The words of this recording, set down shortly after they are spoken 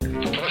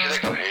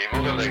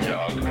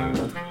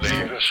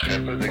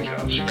scheppen, denk je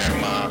aan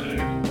sperma.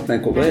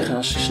 Mijn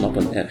collega's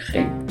snappen er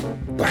geen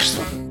barst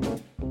van.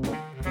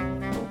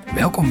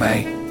 Welkom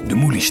bij de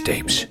Moelies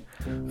Tapes.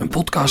 Een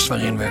podcast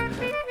waarin we,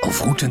 al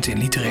vroetend in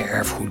literair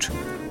erfgoed,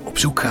 op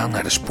zoek gaan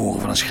naar de sporen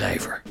van een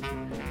schrijver.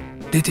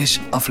 Dit is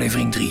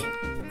aflevering 3,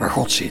 waar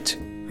God zit,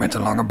 met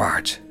een lange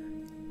baard.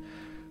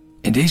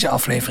 In deze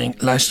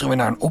aflevering luisteren we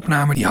naar een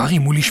opname die Harry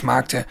Mulisch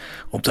maakte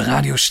op de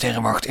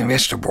radiosterrenwacht in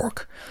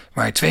Westerbork,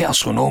 waar hij 2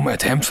 astronomen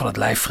het hemd van het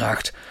lijf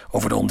vraagt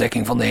over de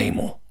ontdekking van de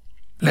hemel.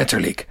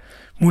 Letterlijk,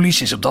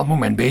 Mulisch is op dat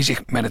moment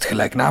bezig met het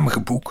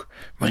gelijknamige boek,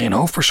 waarin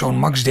hoofdpersoon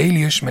Max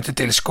Delius met de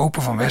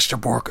telescopen van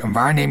Westerbork een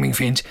waarneming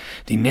vindt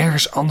die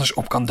nergens anders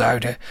op kan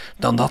duiden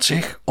dan dat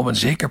zich op een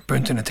zeker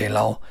punt in het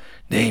heelal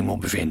de hemel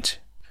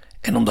bevindt.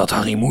 En omdat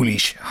Harry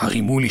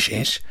Mulisch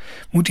is,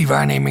 moet die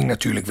waarneming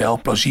natuurlijk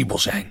wel plausibel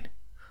zijn.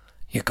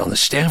 Je kan de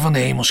sterren van de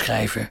hemel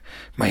schrijven,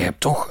 maar je hebt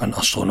toch een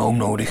astronoom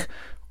nodig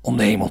om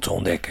de hemel te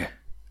ontdekken.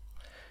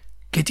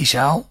 Kitty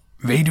Zaal,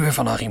 weduwe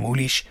van Harry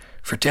Mulisch,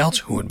 vertelt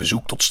hoe het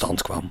bezoek tot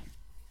stand kwam.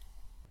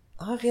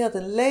 Harry had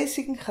een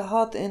lezing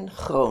gehad in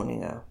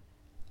Groningen.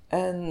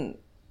 En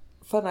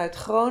vanuit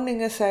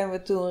Groningen zijn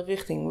we toen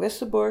richting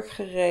Westerbork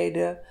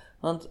gereden.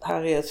 Want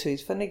Harry had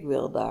zoiets van, ik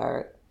wil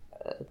daar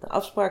een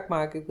afspraak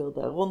maken, ik wil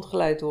daar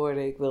rondgeleid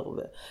worden, ik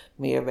wil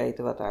meer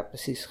weten wat daar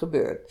precies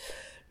gebeurt.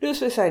 Dus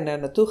we zijn daar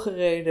naartoe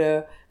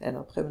gereden en op een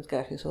gegeven moment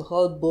krijg je zo'n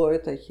groot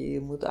bord dat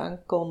je moet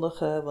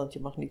aankondigen, want je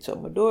mag niet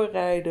zomaar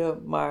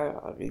doorrijden. Maar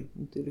Harry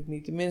natuurlijk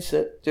niet,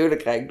 tenminste,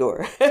 tuurlijk rijd ik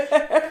door.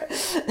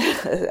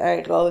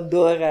 Hij gewoon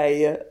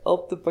doorrijden,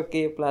 op de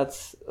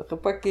parkeerplaats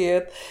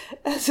geparkeerd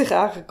en zich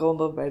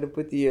aangekondigd bij de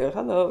portier.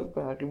 Hallo, ik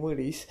ben Harry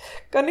Mulisch,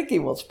 kan ik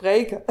iemand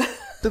spreken?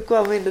 Toen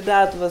kwam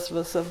inderdaad,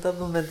 was op dat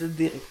moment de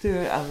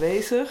directeur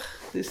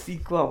aanwezig, dus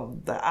die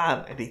kwam daar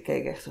aan en die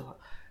keek echt zo.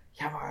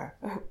 Ja, maar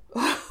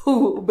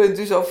hoe bent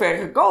u zo ver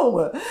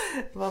gekomen?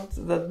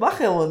 Want dat mag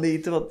helemaal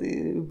niet, want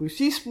die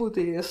bougies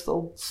moeten eerst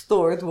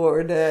ontstoord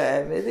worden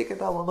en weet ik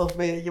het allemaal nog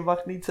meer. Je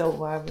mag niet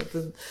zomaar met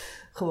een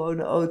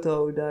gewone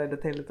auto daar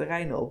dat hele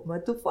terrein op.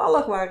 Maar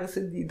toevallig waren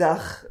ze die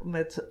dag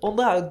met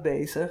onderhoud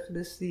bezig,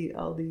 dus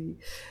al die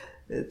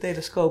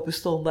telescopen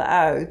stonden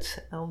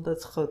uit,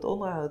 omdat ze groot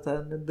onderhoud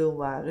aan het doen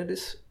waren.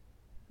 Dus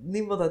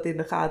niemand had in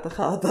de gaten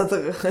gehad dat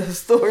er een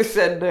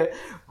stoorzender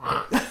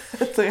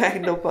het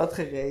terrein op had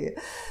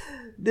gereden.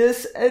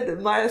 Dus,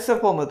 maar ze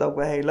vonden het ook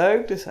wel heel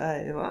leuk. Dus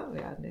hij,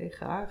 ja, nee,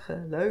 graag,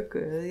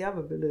 leuk. Ja,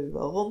 we willen u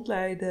wel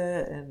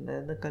rondleiden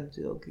en dan kunt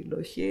u ook hier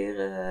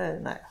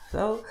logeren. Nou ja,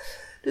 zo.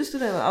 Dus toen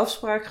hebben we een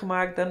afspraak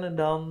gemaakt. Dan en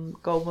dan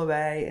komen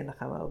wij en dan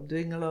gaan we op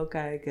Dwingelo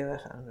kijken. We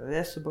gaan naar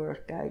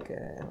Westerbork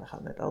kijken. En we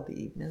gaan met al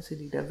die mensen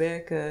die daar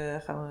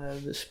werken gaan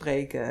we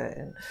bespreken.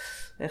 En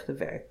echt een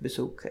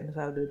werkbezoek. En dan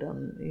zouden we dan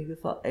in ieder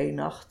geval 1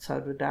 nacht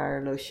zouden we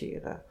daar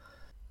logeren.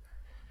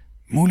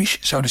 Mulisch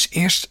zou dus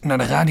eerst naar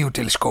de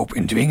radiotelescoop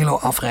in Dwingelo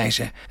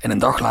afreizen en een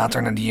dag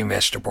later naar die in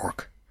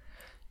Westerbork.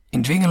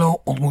 In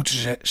Dwingelo ontmoeten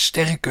ze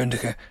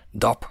sterrenkundige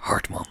Dab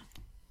Hartman.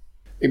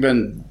 Ik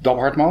ben Dab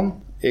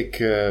Hartman. Ik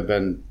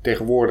ben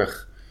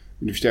tegenwoordig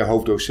universitair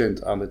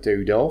hoofddocent aan de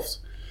TU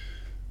Delft,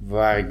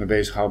 waar ik me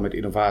bezighoud met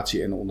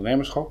innovatie en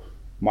ondernemerschap.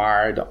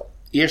 Maar de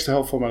eerste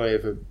helft van mijn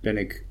leven ben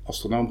ik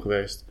astronoom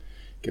geweest.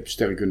 Ik heb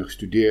sterrenkunde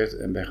gestudeerd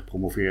en ben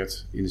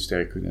gepromoveerd in de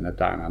sterrenkunde en heb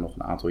daarna nog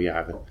een aantal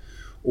jaren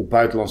op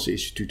buitenlandse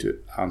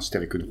instituten aan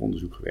sterrenkundig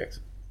onderzoek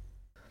gewerkt.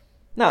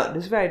 Nou,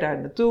 dus wij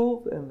daar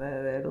naartoe en we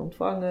werden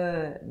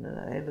ontvangen en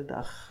een hele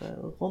dag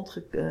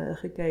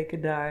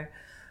rondgekeken daar.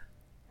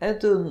 En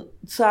toen,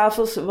 's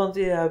avonds, want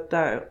je hebt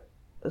daar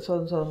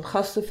zo'n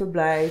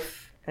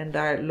gastenverblijf en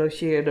daar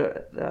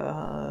logeerde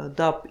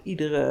Dab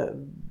iedere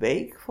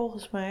week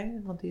volgens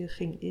mij. Want die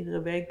ging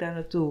iedere week daar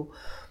naartoe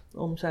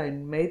om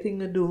zijn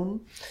metingen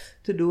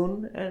te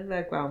doen. En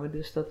wij kwamen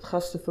dus dat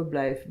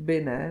gastenverblijf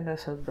binnen. En daar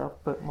zat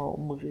Dab helemaal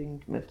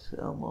omringd met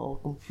allemaal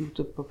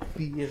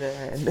computerpapieren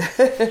en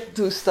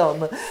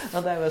toestanden.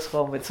 Want hij was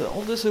gewoon met zijn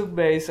onderzoek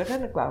bezig. En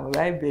dan kwamen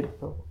wij binnen.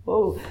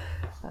 Oh.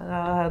 En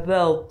hij had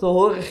wel te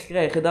horen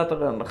gekregen dat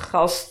er een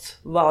gast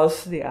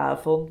was die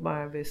avond,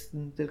 maar wist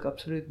natuurlijk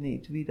absoluut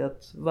niet wie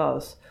dat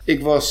was.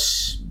 Ik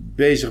was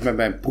bezig met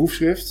mijn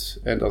proefschrift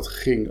en dat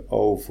ging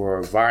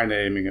over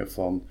waarnemingen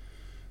van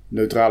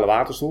neutrale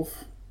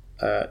waterstof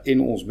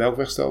in ons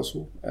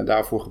melkwegstelsel. En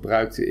daarvoor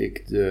gebruikte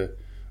ik de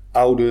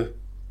oude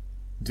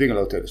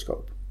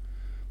Dwingelo-telescoop.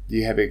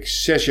 Die heb ik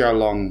 6 jaar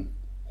lang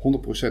 100%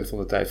 van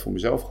de tijd voor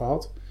mezelf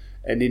gehad.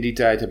 En in die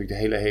tijd heb ik de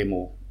hele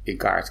hemel in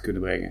kaart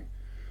kunnen brengen.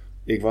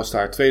 Ik was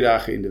daar 2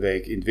 dagen in de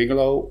week in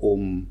Dwingelo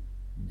om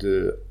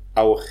de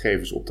oude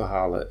gegevens op te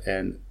halen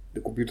en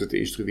de computer te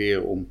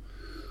instrueren om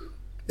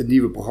het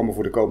nieuwe programma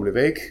voor de komende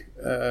week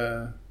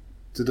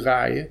te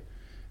draaien.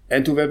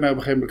 En toen werd mij op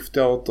een gegeven moment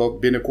verteld dat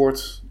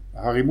binnenkort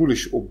Harry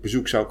Mulisch op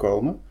bezoek zou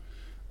komen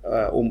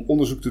om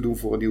onderzoek te doen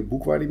voor een nieuw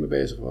boek waar hij mee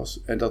bezig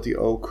was. En dat hij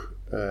ook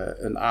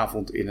een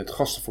avond in het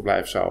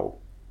gastenverblijf zou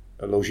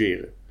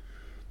logeren.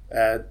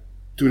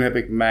 Toen heb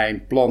ik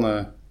mijn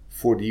plannen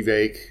voor die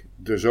week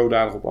er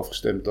zodanig op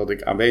afgestemd dat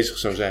ik aanwezig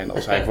zou zijn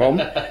als hij kwam.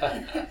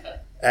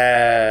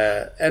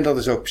 En dat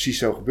is ook precies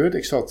zo gebeurd.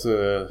 Ik zat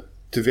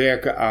te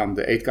werken aan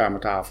de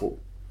eetkamertafel.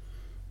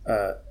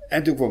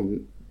 En toen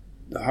kwam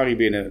Harry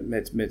binnen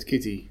met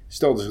Kitty.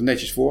 Stelde zich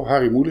netjes voor.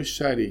 Harry Mulisch,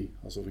 zei hij,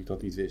 alsof ik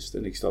dat niet wist.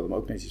 En ik stelde hem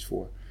ook netjes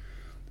voor.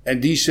 En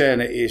die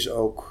scène is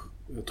ook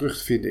terug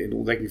te vinden in de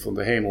ontdekking van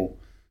de hemel.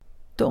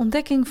 De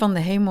ontdekking van de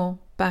hemel,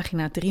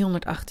 pagina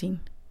 318.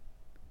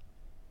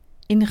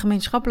 In de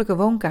gemeenschappelijke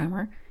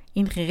woonkamer,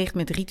 ingericht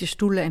met rieten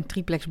stoelen en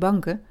triplex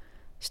banken,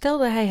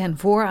 stelde hij hen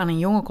voor aan een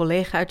jonge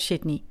collega uit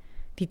Sydney,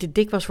 die te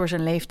dik was voor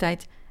zijn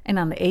leeftijd en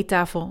aan de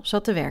eettafel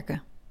zat te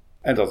werken.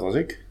 En dat was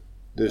ik.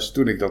 Dus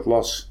toen ik dat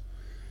las,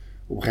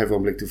 op een gegeven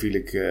moment toen viel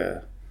ik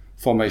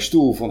van mijn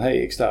stoel van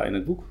ik sta in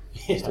het boek.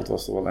 Dus dat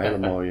was toch wel een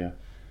hele mooie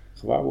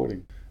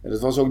gewaarwording. En het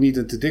was ook niet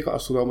een te dikke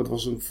astronoom, het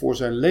was een voor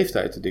zijn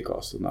leeftijd te dikke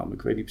astronoom.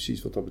 Ik weet niet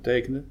precies wat dat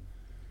betekende.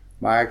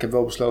 Maar ik heb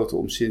wel besloten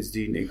om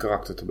sindsdien in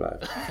karakter te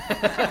blijven.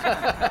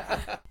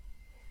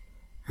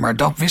 Maar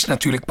Dap wist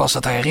natuurlijk pas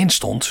dat hij erin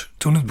stond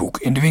toen het boek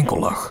in de winkel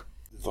lag.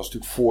 Het was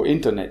natuurlijk voor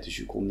internet, dus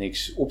je kon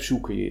niks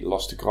opzoeken. Je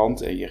las de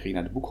krant en je ging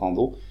naar de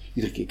boekhandel.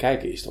 Iedere keer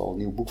kijken, is er al een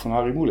nieuw boek van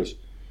Harry Mulisch.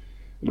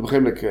 En op een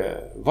gegeven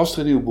moment was er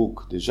een nieuw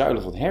boek, De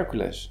Zuilen van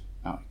Hercules.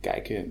 Nou,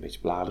 kijken, een beetje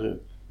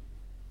bladeren.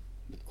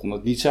 Dat kon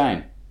het niet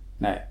zijn.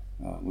 Nee,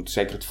 het moet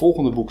zeker het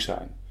volgende boek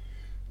zijn.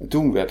 En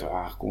toen werd er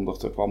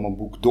aangekondigd, er kwam een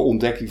boek, De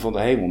Ontdekking van de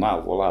Hemel.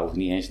 Nou, voilà, hoef ik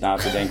niet eens na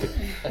te denken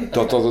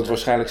dat het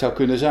waarschijnlijk zou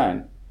kunnen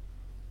zijn.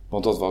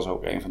 Want dat was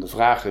ook een van de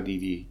vragen die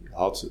hij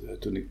had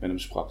toen ik met hem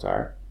sprak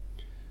daar.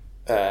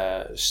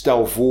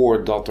 Stel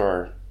voor dat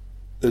er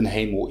een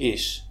hemel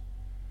is.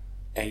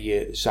 En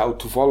je zou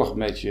toevallig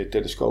met je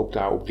telescoop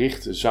daarop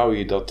richten. Zou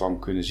je dat dan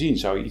kunnen zien?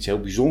 Zou je iets heel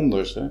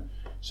bijzonders,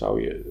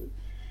 zou je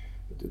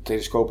de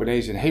telescoop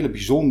ineens een hele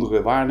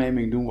bijzondere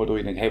waarneming doen, waardoor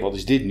je denkt, wat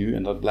is dit nu?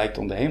 En dat blijkt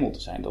dan de hemel te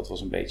zijn. Dat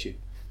was een beetje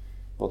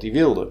wat hij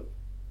wilde.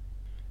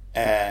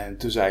 En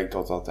toen zei ik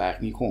dat dat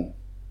eigenlijk niet kon.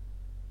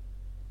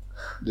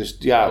 Dus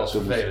ja, dat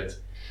was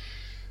vervelend.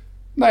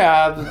 Nou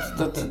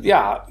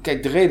ja,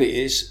 kijk, de reden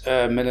is,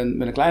 met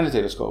een kleine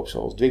telescoop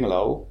zoals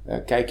Dwingelo,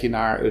 kijk je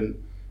naar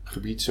een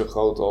gebied zo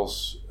groot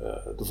als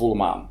de volle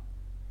maan.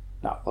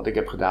 Nou, wat ik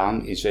heb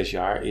gedaan in 6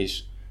 jaar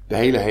is de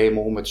hele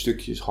hemel met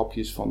stukjes,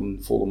 hapjes van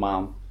een volle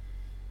maan.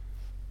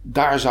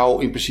 Daar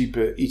zou in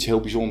principe iets heel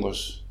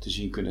bijzonders te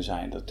zien kunnen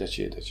zijn. Dat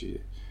je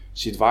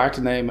zit waar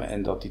te nemen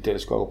en dat die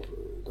telescoop,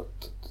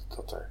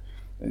 dat er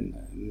een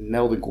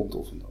melding komt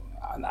of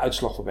een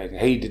uitslag waarbij je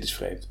denkt, dit is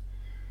vreemd.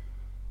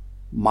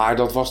 Maar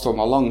dat was dan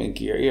al lang een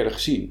keer eerder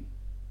gezien.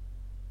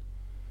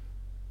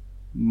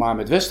 Maar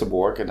met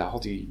Westerbork, en daar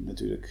had hij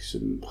natuurlijk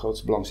zijn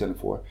grootste belangstelling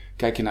voor,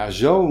 kijk je naar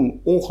zo'n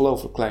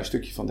ongelooflijk klein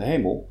stukje van de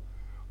hemel,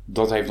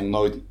 dat heeft nog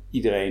nooit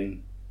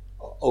iedereen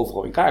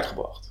overal in kaart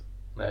gebracht.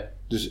 Nee.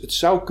 Dus het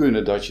zou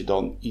kunnen dat je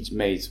dan iets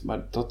meet,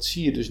 maar dat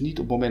zie je dus niet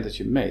op het moment dat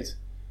je meet.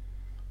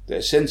 De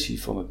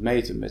essentie van het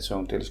meten met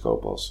zo'n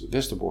telescoop als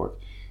Westerbork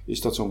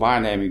is dat zo'n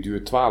waarneming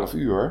duurt 12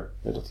 uur,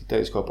 dat die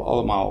telescopen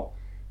allemaal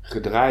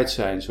gedraaid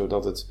zijn,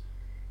 zodat het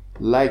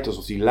lijkt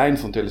alsof die lijn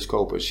van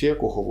telescopen een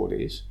cirkel geworden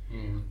is.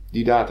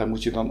 Die data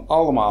moet je dan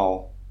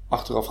allemaal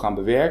achteraf gaan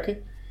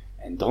bewerken.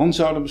 En dan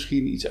zou er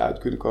misschien iets uit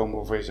kunnen komen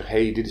waarvan je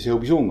zegt, dit is heel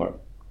bijzonder.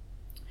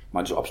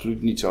 Maar het is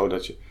absoluut niet zo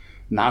dat je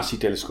naast die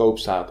telescoop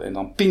staat en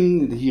dan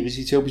ping, hier is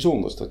iets heel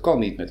bijzonders. Dat kan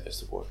niet met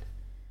Westerbork.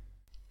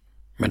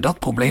 Met dat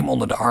probleem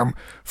onder de arm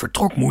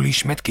vertrok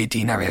Mulisch met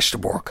Kitty naar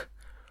Westerbork.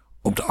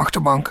 Op de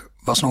achterbank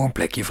was nog een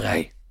plekje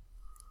vrij.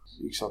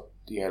 Ik zat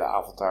die hele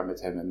avond daar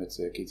met hem en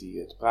met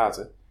Kitty te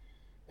praten.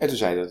 En toen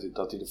zei hij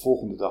dat hij de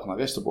volgende dag naar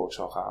Westerbork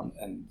zou gaan.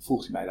 En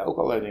vroeg hij mij daar ook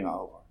allerlei dingen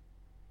over.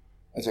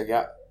 En zei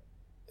ik,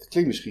 het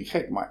klinkt misschien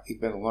gek, maar ik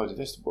ben nog nooit in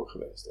Westerbork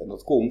geweest. En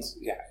dat komt,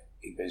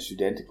 ik ben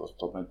student, ik was op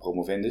dat moment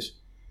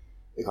promovendus.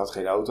 Ik had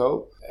geen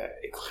auto.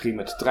 Ik ging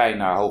met de trein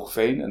naar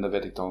Hoogeveen. En dan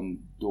werd ik dan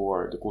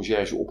door de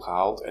conciërge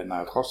opgehaald en naar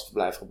het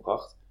gastverblijf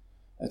gebracht.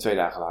 En 2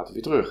 dagen later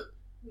weer terug.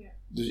 Ja.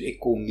 Dus ik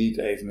kon niet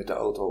even met de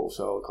auto of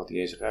zo. Ik had niet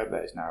eens een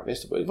rijbewijs naar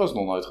Westerbork. Ik was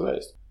nog nooit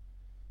geweest.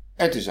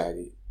 En toen zei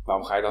hij,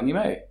 waarom ga je dan niet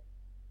mee?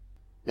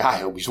 Ja,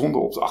 heel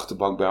bijzonder op de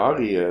achterbank bij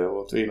Harry.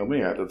 Wat wil je nog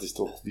meer? Dat is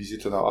toch, wie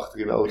zit er nou achter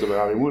in de auto bij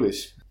Harry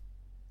Mulisch?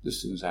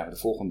 Dus toen zijn we de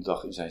volgende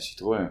dag in zijn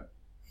Citroën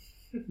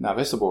naar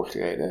Westerbork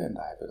gereden. En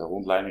daar hebben we de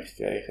rondleiding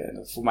gekregen.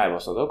 En voor mij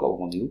was dat ook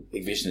allemaal nieuw.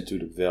 Ik wist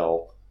natuurlijk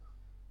wel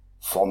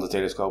van de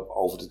telescoop,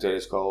 over de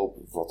telescoop,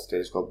 wat de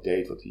telescoop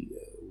deed, wat die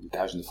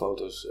duizenden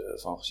foto's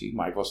van gezien.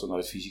 Maar ik was er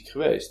nooit fysiek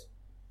geweest.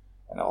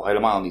 En al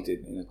helemaal niet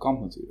in het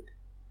kamp natuurlijk.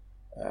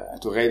 En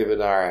toen reden we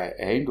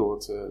daarheen door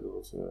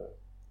het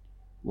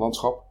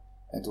landschap.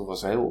 En toen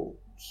was er heel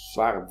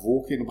zware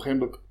bewolking. En op een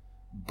gegeven moment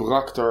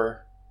brak de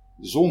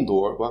zon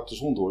door.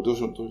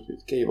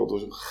 Ken je wel, door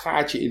zo'n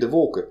gaatje in de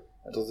wolken.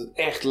 En dat het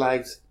echt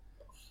lijkt,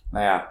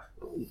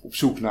 op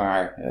zoek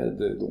naar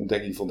de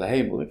ontdekking van de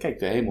hemel. En kijk,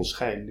 de hemel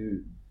schijnt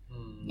nu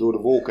door de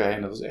wolken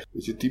heen. Dat is echt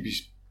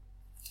typisch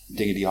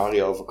dingen die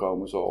Harry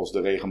overkomen. Zoals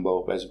de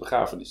regenboog bij zijn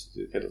begrafenis.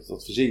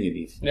 Dat verzin je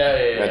niet.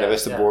 Bij de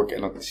Westerbork.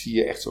 En dan zie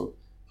je echt zo'n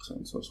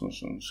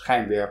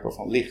schijnwerper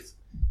van licht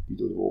die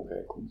door de wolken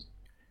heen komt.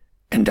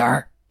 En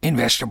daar, in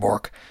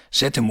Westerbork,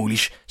 zette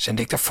Mulisch zijn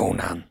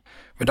dictafoon aan,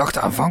 We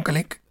dachten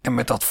aanvankelijk, en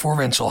met dat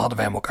voorwendsel hadden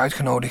we hem ook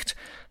uitgenodigd,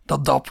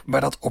 dat Dap bij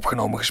dat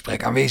opgenomen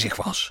gesprek aanwezig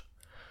was.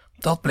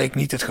 Dat bleek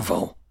niet het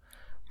geval.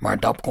 Maar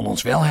Dap kon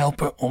ons wel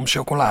helpen om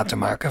chocola te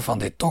maken van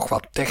dit toch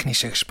wat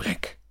technische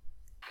gesprek.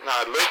 Nou,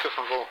 het leuke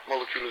van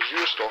moleculen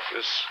zuurstof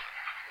is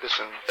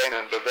bijna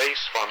een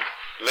bewijs van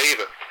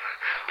leven.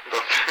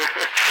 Dat,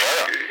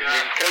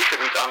 je krijgt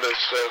het niet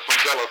anders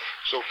vanzelf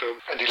zoveel.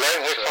 En die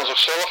lijn heeft van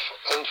zichzelf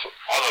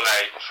Allerlei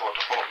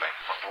soorten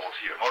golflengten, van bijvoorbeeld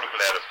hier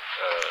moleculaire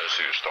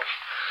zuurstof.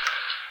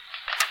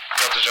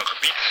 Dat is een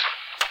gebied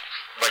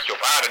wat je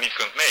op aarde niet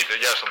kunt meten,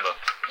 juist omdat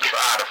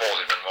de aarde vol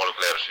zit met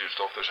moleculaire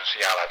zuurstof, dus een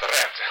signaal uit de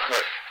ruimte.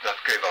 Nee. Dat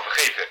kun je wel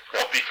vergeten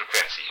op die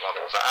frequentie, want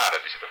onze aarde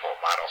die zit er vol.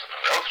 Maar als het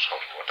een rood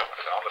verschoven wordt, dan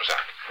wordt het een andere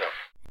zaak. Ja.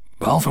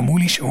 Behalve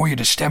Moelisch hoor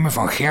je de stemmen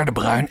van Ger de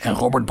Bruin en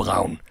Robert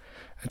Brown.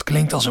 Het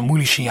klinkt als een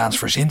Moelischiaans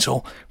verzinsel,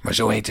 maar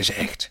zo heten ze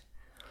echt.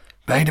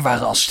 Beiden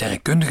waren als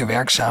sterrenkundigen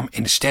werkzaam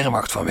in de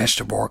sterrenwacht van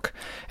Westerbork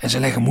en ze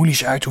leggen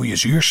Moelisch uit hoe je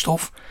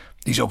zuurstof,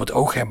 die ze op het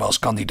oog hebben als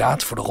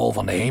kandidaat voor de rol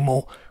van de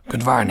hemel,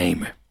 kunt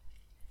waarnemen.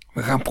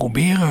 We gaan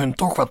proberen hun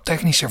toch wat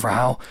technische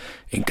verhaal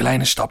in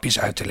kleine stapjes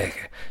uit te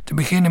leggen. Te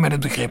beginnen met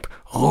het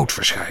begrip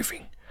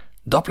roodverschuiving.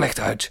 Dap legt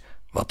uit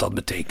wat dat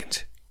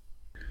betekent.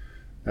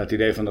 Het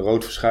idee van de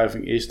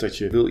roodverschuiving is dat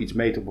je wil iets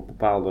meten op een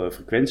bepaalde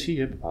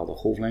frequentie, een bepaalde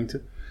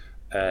golflengte.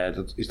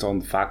 Dat is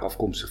dan vaak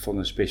afkomstig van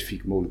een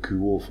specifiek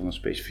molecuul of van een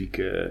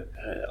specifieke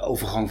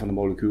overgang van een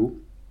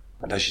molecuul.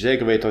 Maar als je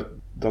zeker weet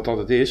dat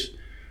het is,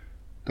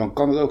 dan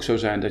kan het ook zo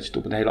zijn dat je het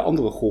op een hele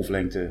andere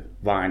golflengte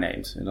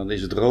waarneemt. En dan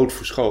is het rood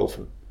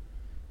verschoven.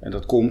 En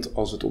dat komt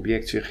als het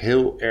object zich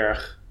heel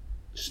erg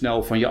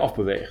snel van je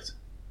afbeweegt.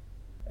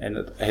 En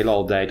het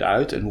heelal dijt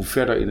uit. En hoe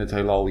verder in het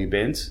heelal je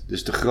bent,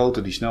 dus de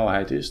groter die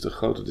snelheid is, de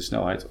groter de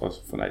snelheid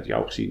als vanuit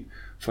jou gezien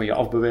van je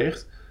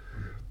afbeweegt.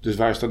 Dus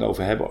waar ze het dan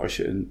over hebben als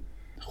je een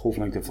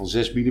golflengte van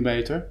 6 mm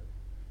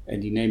en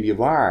die neem je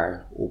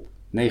waar op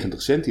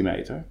 90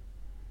 centimeter,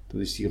 dan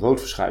is die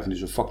roodverschuiving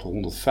dus een factor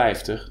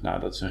 150. Nou,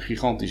 dat is een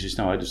gigantische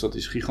snelheid, dus dat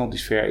is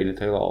gigantisch ver in het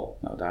heelal.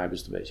 Nou, daar hebben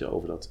ze het een beetje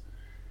over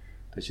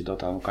dat je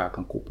dat aan elkaar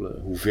kan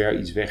koppelen. Hoe ver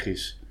iets weg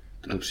is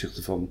ten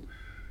opzichte van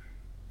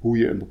hoe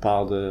je een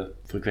bepaalde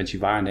frequentie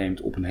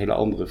waarneemt op een hele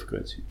andere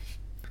frequentie.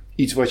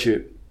 Iets wat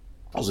je,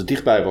 als het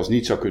dichtbij was,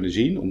 niet zou kunnen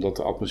zien, omdat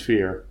de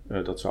atmosfeer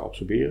dat zou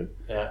absorberen.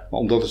 Ja. Maar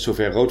omdat het zo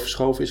ver rood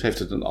verschoven is, heeft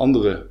het een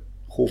andere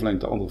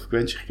golflengte, een andere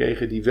frequentie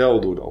gekregen, die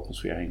wel door de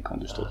atmosfeer heen kan.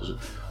 Dus dat is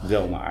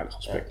wel een aardig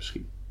aspect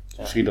misschien. Dus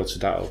misschien dat ze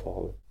daarover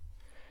hadden.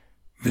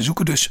 We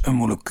zoeken dus een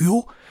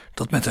molecuul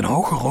dat met een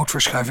hoge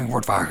roodverschuiving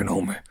wordt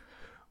waargenomen.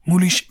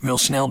 Moelisch wil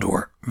snel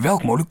door.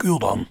 Welk molecuul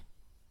dan?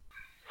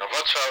 Nou,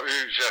 wat zou u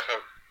zeggen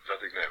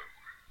dat ik neem?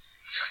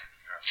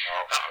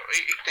 Nou,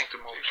 ik denk de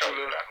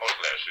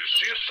moleculaire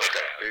zuurstof.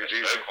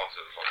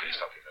 Want is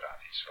dat inderdaad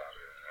iets waar...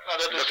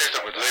 dat heeft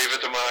ook met leven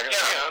te maken.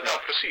 Ja, nou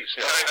precies.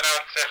 Ja,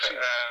 inderdaad zeggen...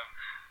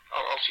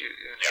 als je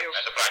en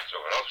dan praat je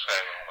over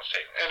roodverschuiving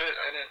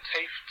 107. En het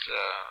heeft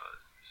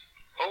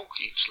ook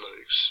iets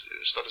leuks.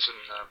 Dus dat is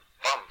een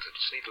band. Het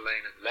is niet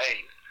alleen een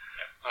lijn,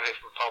 maar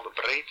heeft een bepaalde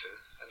breedte.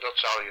 En dat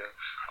zou je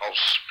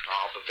als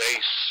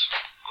bewijs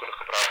kunnen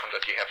gebruiken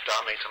dat je hebt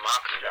daarmee te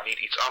maken en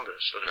niet iets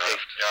anders. Dat het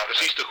heeft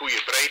precies de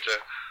goede breedte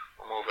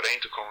om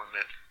overeen te komen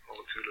met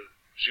moleculen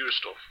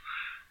zuurstof.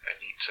 En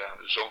niet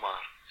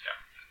zomaar. Ja.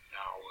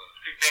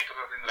 Ik denk dat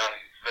het inderdaad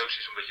leuk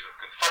is omdat je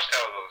dat kunt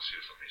vaststellen dat het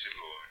zuurstof is. Ik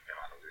bedoel,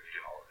 natuurlijk niet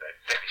in alle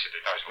technische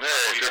details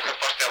hoe je dat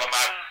kunt vaststellen,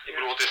 maar ik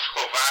bedoel, het is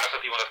geloofwaardig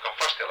dat iemand dat kan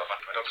vaststellen.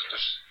 Maar dat is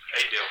dus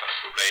één deel van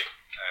het probleem.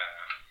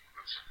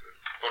 Dat is het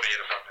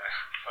borneren van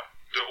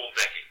de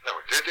ontdekking. Nou,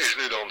 dit is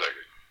nu de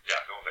ontdekking. Ja,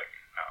 de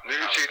ontdekking. Nou, nu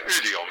ziet u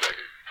die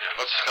ontdekking. Ja.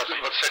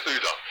 Wat zegt u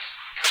dan?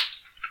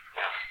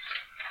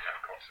 Ja,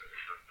 klopt.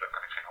 Daar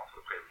kan ik geen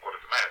antwoord op geven op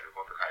korte termijn natuurlijk,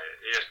 want dan ga je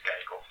eerst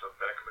kijken of dat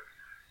werkelijk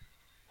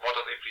wat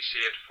dat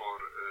impliceert voor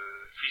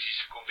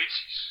fysische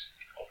condities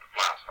op de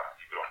plaats waar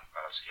die bron,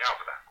 waar het signaal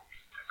vandaan komt.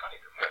 Dat kan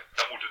niet.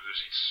 Dan moet er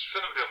dus iets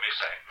fundamenteel mis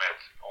zijn met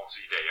onze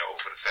ideeën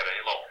over het verre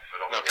heelal.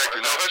 Nou, kijkt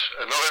u nog eens.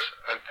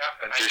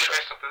 En het is er.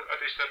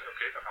 Het is er.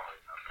 Oké, dan gaan we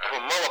weer naar. Op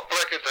een malle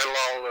plek het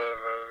heelal...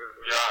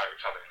 Ja, ik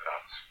zou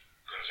inderdaad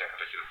kunnen zeggen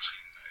dat je dat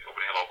misschien op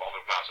een hele hoop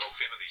andere plaatsen ook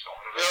vindt. Die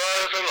andere. Ja,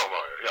 dat is nog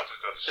mooi. Ja.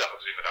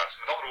 Dat is inderdaad.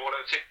 Met andere woorden,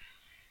 het zit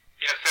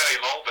in het verre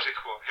heelal, daar zit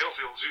gewoon heel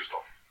veel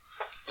zuurstof.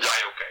 Ja,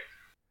 oké.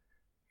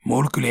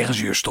 Moleculaire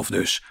zuurstof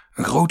dus.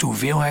 Een grote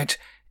hoeveelheid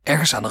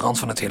ergens aan de rand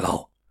van het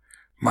heelal.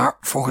 Maar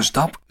volgens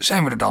Dap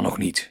zijn we er dan nog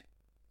niet.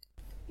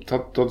 Dat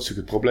is natuurlijk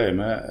het probleem.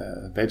 Hè?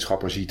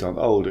 Wetenschapper ziet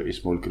dan, er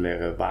is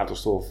moleculaire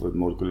waterstof,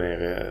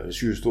 moleculaire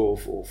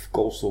zuurstof of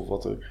koolstof.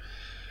 Wat er.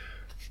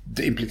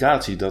 De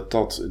implicatie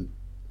dat een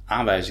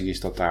aanwijzing is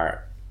dat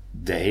daar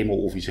de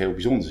hemel of iets heel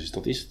bijzonders is,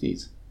 dat is het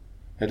niet.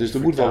 Dus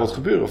er moet wel wat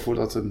gebeuren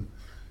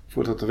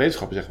voordat de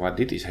wetenschapper zegt, maar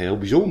dit is heel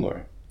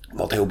bijzonder.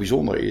 Wat heel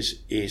bijzonder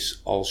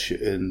is als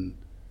je een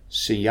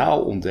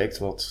signaal ontdekt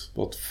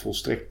wat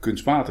volstrekt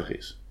kunstmatig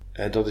is.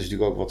 Dat is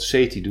natuurlijk ook wat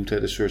SETI doet,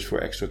 de Search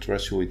for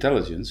Extraterrestrial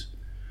Intelligence.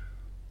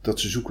 Dat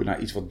ze zoeken naar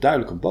iets wat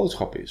duidelijk een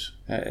boodschap is.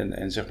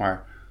 En zeg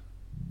maar,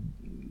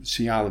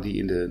 signalen die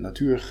in de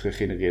natuur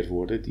gegenereerd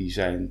worden, die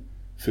zijn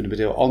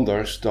fundamenteel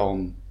anders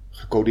dan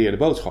gecodeerde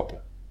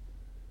boodschappen.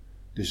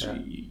 Dus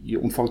je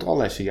ontvangt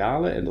allerlei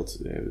signalen en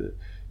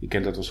je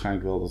kent dat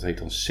waarschijnlijk wel, dat heet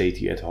dan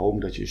CT at home,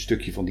 dat je een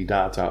stukje van die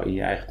data in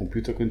je eigen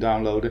computer kunt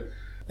downloaden.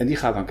 En die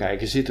gaat dan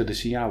kijken, zitten er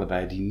signalen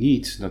bij die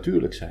niet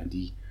natuurlijk zijn,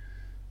 die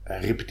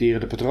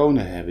repeterende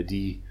patronen hebben,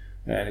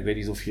 en ik weet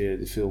niet of je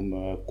de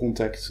film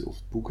Contact of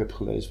het boek hebt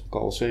gelezen van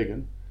Carl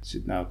Sagan.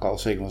 Carl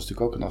Sagan was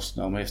natuurlijk ook een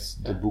astronoom, heeft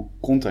het boek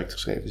Contact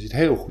geschreven. Het zit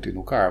heel goed in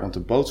elkaar, want de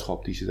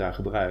boodschap die ze daar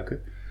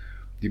gebruiken,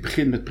 die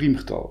begint met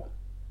priemgetallen.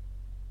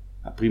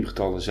 Nou,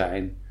 priemgetallen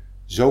zijn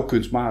zo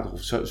kunstmatig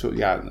of zo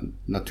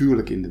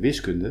natuurlijk in de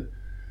wiskunde,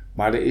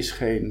 maar er is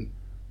geen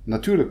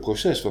natuurlijk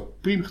proces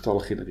wat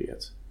priemgetallen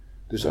genereert.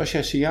 Dus als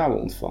jij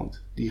signalen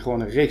ontvangt die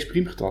gewoon een reeks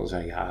priemgetallen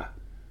zijn,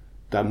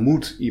 daar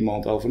moet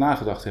iemand over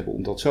nagedacht hebben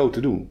om dat zo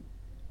te doen.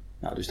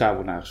 Nou, dus daar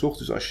wordt naar gezocht.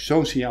 Dus als je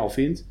zo'n signaal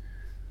vindt,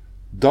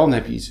 dan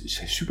heb je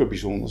iets super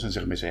bijzonders en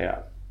zeggen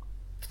mensen,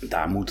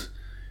 daar moet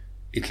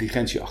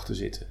intelligentie achter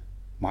zitten.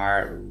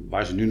 Maar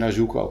waar ze nu naar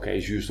zoeken, oké,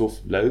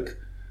 zuurstof, leuk.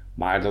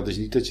 Maar dat is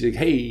niet dat je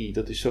denkt,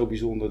 dat is zo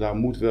bijzonder, daar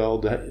moet wel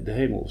de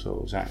hemel of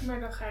zo zijn. Maar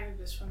dan ga je er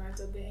dus vanuit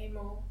dat de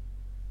hemel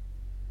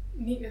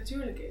niet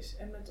natuurlijk is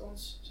en met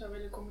ons zou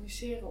willen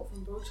communiceren of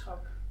een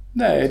boodschap.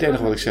 Nee, het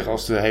enige wat ik zeg,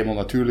 als de hemel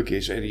natuurlijk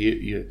is en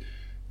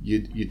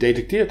je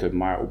detecteert hem,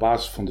 maar op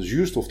basis van de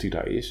zuurstof die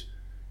daar is,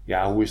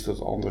 hoe is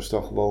dat anders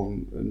dan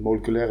gewoon een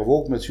moleculaire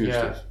wolk met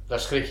zuurstof? Ja, daar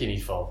schrik je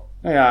niet van.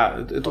 Nou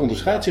ja, het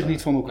onderscheidt zich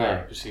niet van elkaar.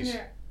 Nee, precies.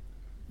 Ja.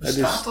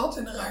 Bestaat dat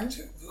in de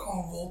ruimte?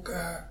 Gewoon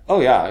wolken?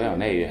 Oh ja,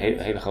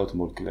 hele grote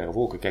moleculaire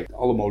wolken. Kijk,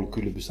 alle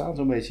moleculen bestaan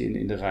zo'n beetje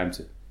in de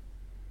ruimte.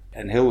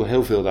 En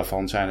heel veel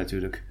daarvan zijn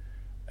natuurlijk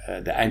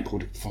de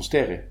eindproducten van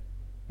sterren.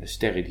 De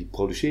sterren die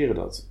produceren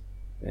dat.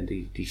 En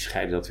die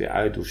scheiden dat weer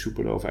uit door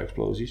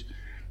supernova-explosies.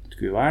 Dat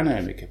kun je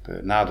waarnemen. Ik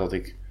heb, nadat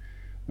ik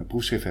mijn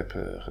proefschrift heb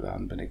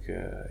gedaan, ben ik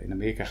in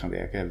Amerika gaan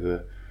werken. Hebben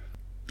we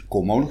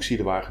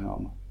koolmonoxide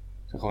waargenomen.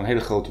 Het zijn gewoon hele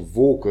grote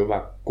wolken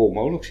waar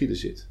koolmonoxide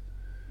zit.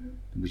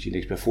 Daar moet je je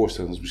niks bij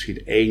voorstellen. Dat is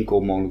misschien 1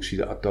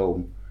 koolmonoxide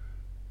atoom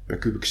per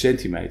kubieke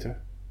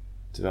centimeter.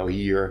 Terwijl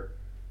hier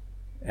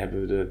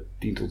hebben we de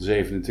 10 tot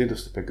de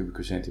 27ste per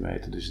kubieke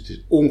centimeter. Dus het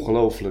is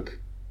ongelooflijk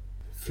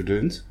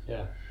verdund.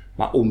 Ja.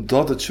 Maar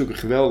omdat het zulke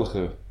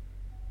geweldige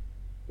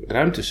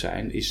ruimtes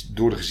zijn, is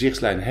door de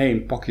gezichtslijn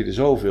heen pak je er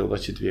zoveel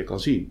dat je het weer kan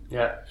zien.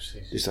 Ja,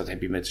 precies. Dus dat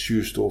heb je met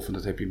zuurstof en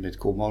dat heb je met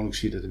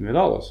koolmonoxide, dat heb je met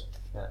alles.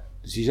 Ja.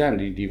 Dus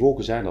die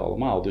wolken zijn er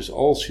allemaal. Dus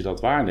als je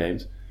dat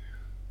waarneemt,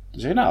 dan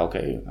zeg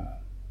je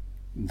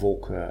een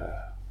wolk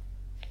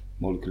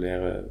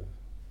moleculaire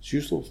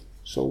zuurstof,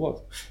 so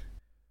what?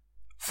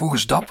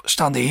 Volgens DAP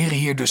staan de heren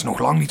hier dus nog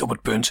lang niet op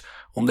het punt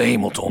om de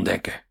hemel te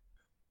ontdekken.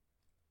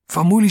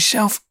 Van Moelis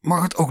zelf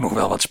mag het ook nog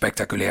wel wat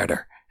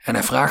spectaculairder en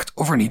hij vraagt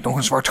of er niet nog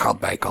een zwart gat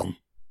bij kan.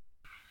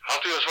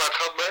 Had u een zwart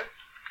gat bij?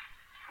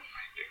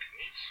 Ik denk het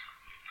niet.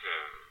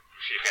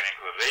 Ik zie geen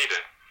enkele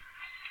reden.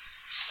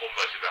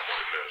 Omdat je daar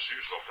moleculaire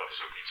zuurstof, dat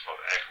is ook iets wat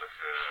eigenlijk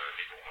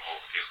niet onder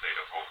hoge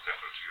dichtheden of hoge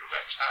temperaturen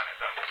blijft bestaan. En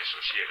dan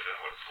dissocieert het,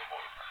 dan wordt het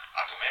gewoon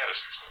atomaire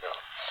zuurstof. Ja.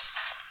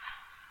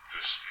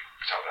 Dus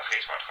ik zou daar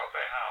geen zwart gat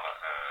bij halen.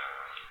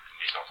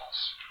 Niet althans.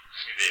 Het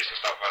is niet de eerste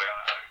stap waar ik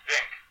aan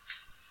denk.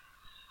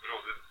 Ik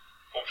bedoel,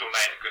 om zo'n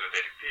lijn te kunnen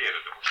detecteren,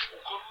 er moet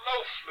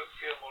ongelooflijk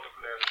veel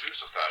moleculaire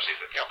zuurstof daar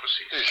zitten. Ja,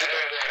 precies.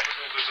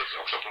 Dus dat is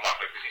ook zo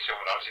belangrijk. Het is niet zo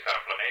van, er zit daar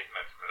een planeet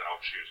met een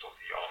hoop zuurstof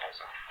die allemaal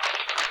staan.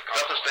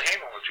 Dat is de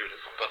hemel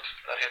natuurlijk, omdat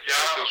daar heb je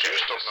veel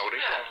zuurstof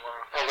nodig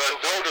om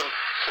doden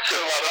te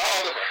kunnen laten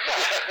ademen.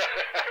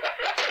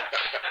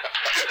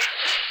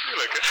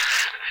 Tuurlijk, hè?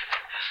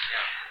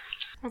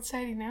 Wat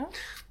zei hij nou?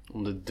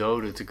 Om de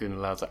doden te kunnen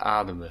laten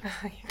ademen.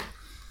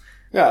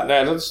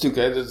 Ja, dat is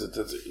natuurlijk,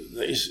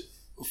 dat is,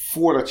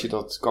 voordat je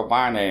dat kan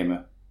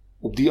waarnemen,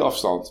 op die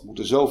afstand moet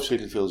er zo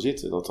verschrikkelijk veel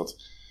zitten,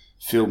 dat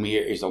veel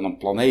meer is dan een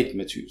planeet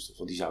met zuurstof.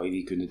 Want die zou je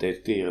niet kunnen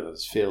detecteren, dat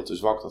is veel te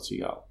zwak, dat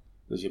signaal.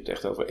 Dus je hebt het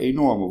echt over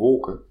enorme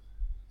wolken.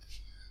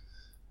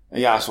 En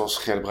ja, zoals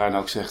Gert Bruin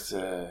ook zegt,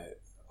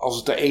 als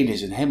het er één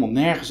is en helemaal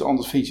nergens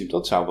anders vind je hem,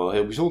 dat zou wel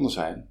heel bijzonder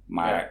zijn.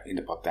 Maar in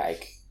de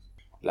praktijk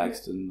blijkt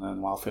het een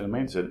normaal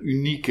fenomeen te zijn.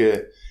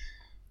 Unieke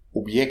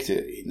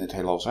objecten in het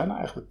heelal zijn er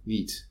eigenlijk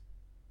niet.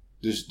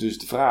 Dus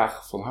de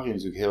vraag van Harry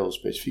natuurlijk heel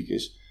specifiek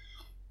is,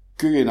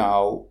 kun je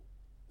nou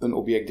een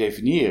object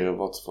definiëren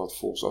wat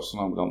volgens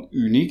astronomen dan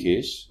uniek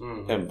is,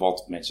 en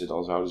wat mensen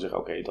dan zouden zeggen,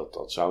 oké,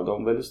 dat zou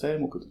dan wel eens de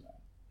hemel kunnen zijn.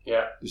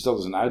 Ja. Dus dat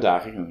is een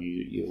uitdaging. En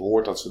je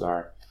hoort dat ze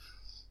daar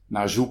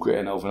naar zoeken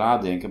en over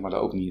nadenken, maar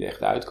daar ook niet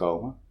echt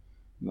uitkomen.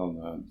 En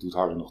dan doet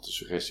Harry nog de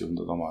suggestie om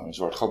er dan maar een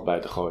zwart gat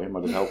bij te gooien,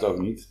 maar dat helpt ook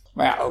niet.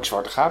 Maar ja, ook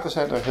zwarte gaten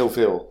zijn er heel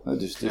veel.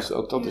 Dus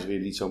ook dat is weer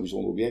niet zo'n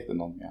bijzonder object. En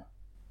dan,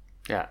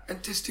 Ja.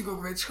 Het is natuurlijk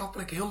ook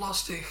wetenschappelijk heel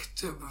lastig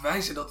te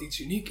bewijzen dat iets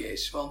uniek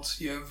is. Want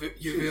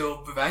je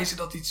wil bewijzen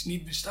dat iets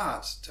niet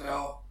bestaat.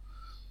 Terwijl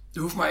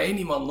er hoeft maar één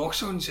iemand nog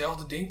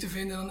zo'nzelfde ding te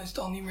vinden, dan is het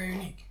al niet meer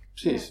uniek.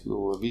 Precies. Ik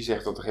bedoel, wie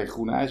zegt dat er geen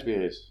groene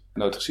ijsbeer is?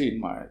 Nooit gezien,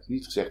 maar het is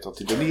niet gezegd dat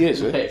hij er niet is.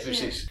 Hè? Nee,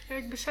 precies. Ja,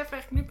 ik besef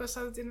eigenlijk nu pas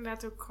dat het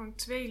inderdaad ook gewoon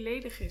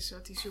tweeledig is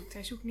wat hij zoekt.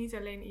 Hij zoekt niet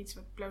alleen iets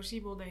wat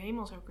plausibel de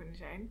hemel zou kunnen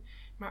zijn,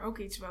 maar ook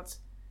iets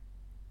wat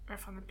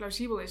waarvan het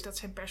plausibel is dat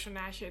zijn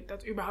personage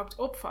dat überhaupt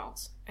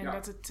opvalt. En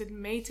dat het te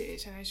meten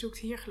is. En hij zoekt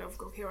hier geloof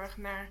ik ook heel erg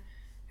naar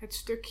het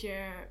stukje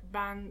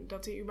baan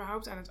dat hij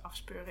überhaupt aan het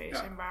afspeuren is.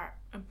 Ja. En waar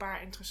een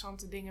paar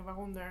interessante dingen,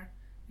 waaronder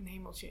een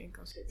hemeltje in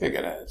kan zitten.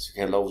 Kijk, het is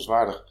heel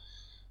lovenswaardig,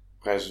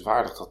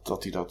 prijzenswaardig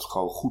dat hij dat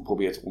gewoon goed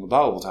probeert te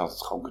onderbouwen. Want hij had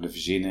het gewoon kunnen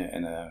verzinnen.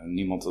 En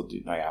niemand,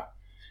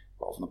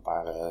 behalve een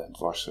paar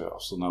dwars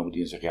astronomen die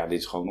dan zeggen, ja, dit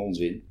is gewoon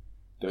onzin.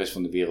 De rest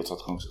van de wereld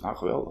had gewoon gezegd, nou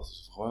geweldig, dat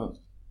is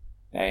gewoon.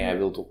 Nee, hij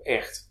wil toch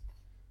echt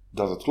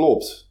dat het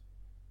klopt.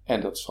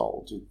 En dat zal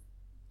natuurlijk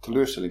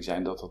teleurstelling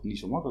zijn dat dat niet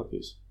zo makkelijk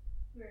is.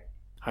 Nee.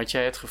 Had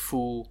jij het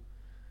gevoel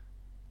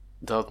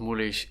dat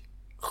Mulisch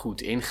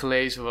goed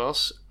ingelezen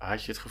was?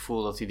 Had je het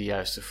gevoel dat hij de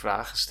juiste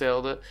vragen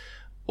stelde?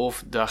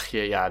 Of dacht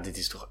je, ja, dit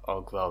is toch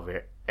ook wel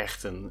weer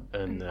echt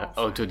een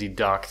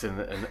autodidact,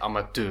 een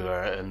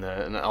amateur,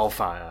 een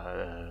alfa?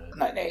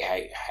 Nee,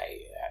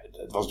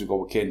 het was natuurlijk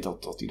al bekend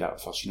dat hij daar een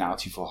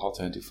fascinatie voor had.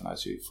 Hè, natuurlijk vanuit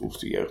zijn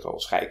vroegste jeugd al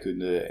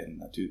scheikunde en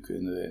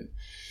natuurkunde.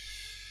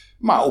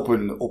 Maar op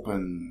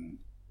een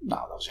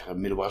laten we zeggen,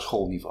 middelbare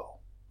schoolniveau.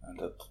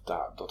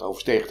 Dat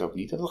oversteeg het ook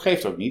niet. En dat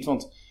geeft ook niet,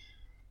 want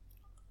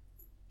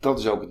dat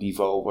is ook het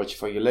niveau wat je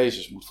van je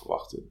lezers moet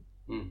verwachten.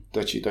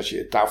 Dat je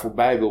het daar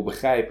voorbij wil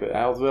begrijpen.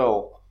 Hij had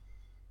wel,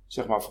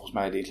 zeg maar, volgens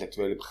mij de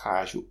intellectuele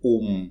bagage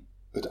om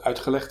het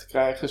uitgelegd te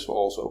krijgen.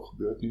 Zoals ook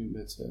gebeurt nu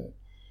met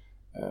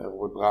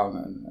Robert Brown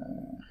en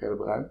Gerda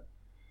Bruin.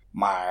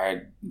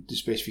 Maar de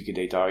specifieke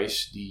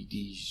details,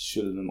 die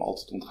zullen hem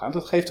altijd ontgaan.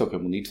 Dat geeft ook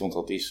helemaal niet, want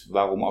dat is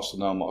waarom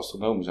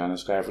astronomen zijn en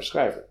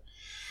schrijver.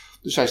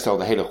 Dus hij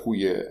stelde hele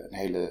goede en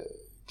hele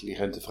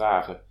intelligente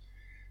vragen.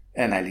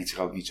 En hij liet zich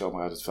ook niet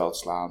zomaar uit het veld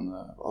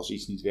slaan. Als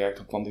iets niet werkt,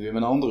 dan kwam hij weer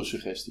met een andere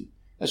suggestie.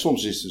 En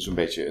soms is het dus een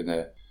beetje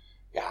een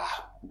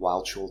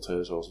wild shot,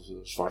 zoals een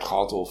zwart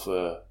gat.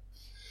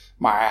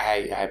 Maar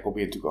hij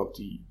probeert natuurlijk ook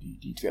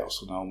die twee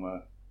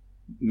astronomen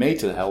mee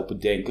te helpen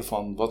denken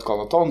van, wat kan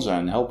het dan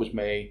zijn? Help eens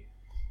mee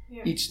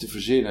iets te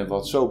verzinnen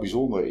wat zo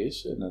bijzonder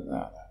is. En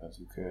daar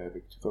heb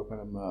ik natuurlijk ook met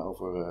hem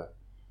over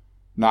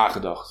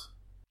nagedacht.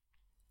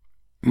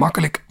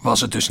 Makkelijk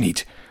was het dus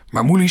niet,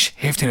 maar Mulisch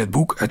heeft in het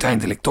boek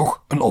uiteindelijk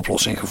toch een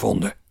oplossing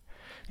gevonden.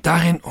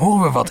 Daarin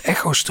horen we wat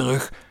echo's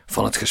terug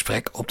van het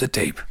gesprek op de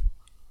tape.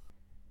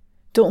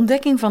 De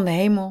ontdekking van de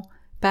hemel,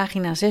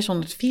 pagina 664-665.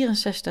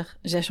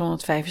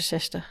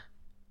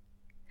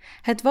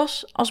 Het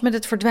was als met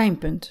het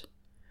verdwijnpunt.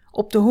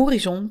 Op de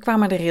horizon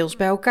kwamen de rails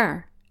bij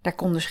elkaar. Daar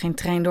kon dus geen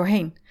trein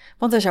doorheen,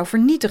 want hij zou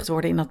vernietigd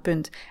worden in dat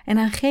punt en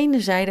aan gene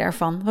zijde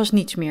ervan was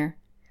niets meer.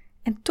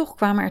 En toch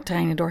kwamen er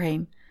treinen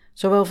doorheen,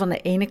 zowel van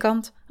de ene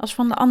kant als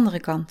van de andere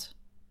kant.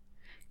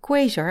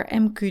 Quasar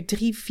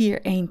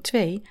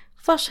MQ3412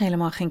 was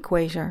helemaal geen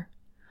quasar.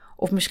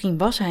 Of misschien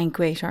was hij een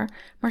quasar,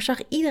 maar zag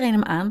iedereen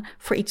hem aan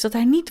voor iets dat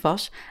hij niet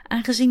was,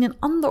 aangezien een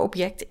ander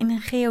object in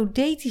een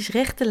geodetisch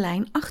rechte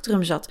lijn achter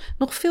hem zat,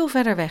 nog veel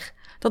verder weg,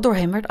 dat door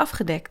hem werd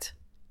afgedekt.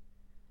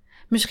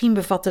 Misschien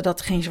bevatte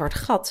dat geen zwart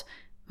gat,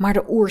 maar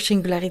de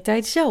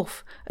oersingulariteit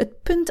zelf,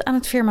 het punt aan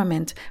het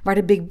firmament waar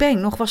de Big Bang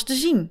nog was te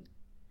zien.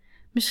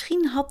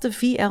 Misschien had de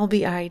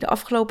VLBI de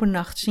afgelopen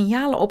nacht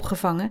signalen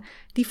opgevangen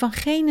die van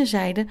gene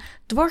zijde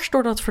dwars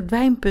door dat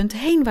verdwijnpunt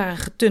heen waren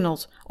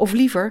getunneld, of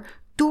liever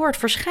door het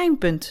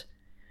verschijnpunt.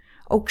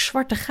 Ook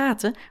zwarte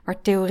gaten,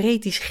 waar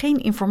theoretisch geen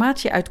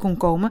informatie uit kon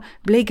komen,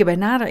 bleken bij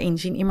nader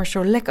inzien immers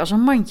zo lek als een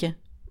mandje.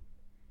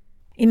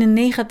 In een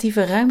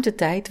negatieve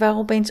ruimtetijd waren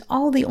opeens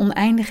al die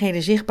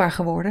oneindigheden zichtbaar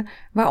geworden,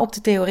 waarop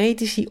de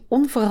theoretici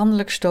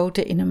onveranderlijk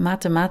stoten in hun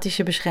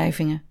mathematische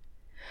beschrijvingen.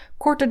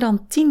 Korter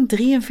dan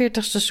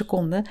 10/43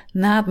 seconden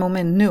na het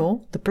moment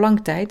 0, de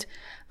Plancktijd,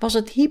 was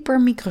het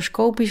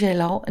hypermicroscopisch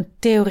heelal een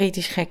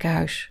theoretisch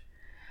gekkenhuis.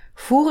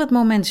 Voor het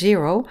moment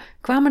 0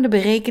 kwamen de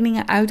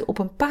berekeningen uit op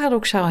een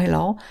paradoxaal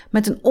heelal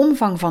met een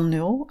omvang van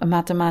 0, een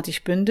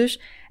mathematisch punt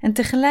dus, en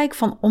tegelijk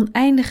van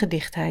oneindige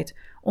dichtheid,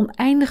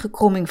 oneindige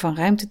kromming van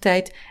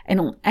ruimtetijd en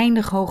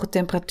oneindig hoge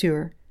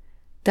temperatuur.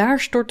 Daar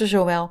stortten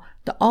zowel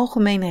de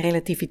algemene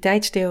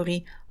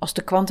relativiteitstheorie als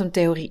de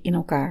kwantumtheorie in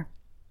elkaar.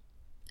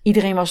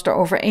 Iedereen was het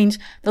erover eens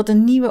dat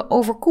een nieuwe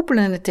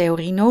overkoepelende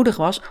theorie nodig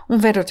was om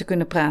verder te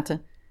kunnen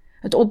praten.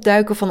 Het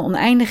opduiken van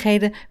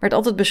oneindigheden werd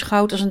altijd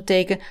beschouwd als een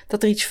teken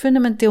dat er iets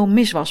fundamenteel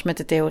mis was met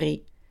de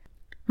theorie.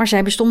 Maar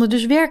zij bestonden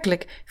dus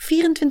werkelijk.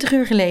 24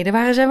 uur geleden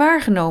waren zij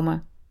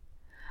waargenomen.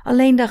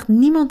 Alleen dacht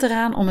niemand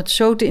eraan om het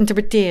zo te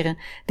interpreteren.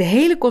 De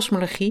hele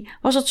kosmologie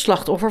was het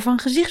slachtoffer van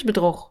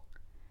gezichtsbedrog.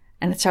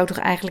 En het zou toch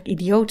eigenlijk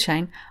idioot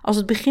zijn als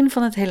het begin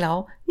van het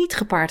heelal niet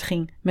gepaard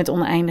ging met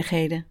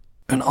oneindigheden.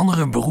 Een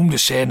andere beroemde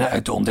scène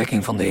uit de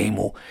ontdekking van de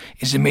hemel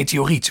is de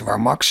meteoriet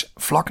waar Max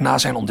vlak na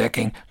zijn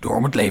ontdekking door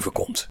om het leven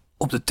komt.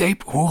 Op de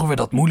tape horen we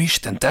dat Mulisch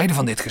ten tijde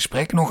van dit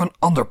gesprek nog een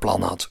ander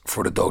plan had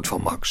voor de dood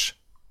van Max.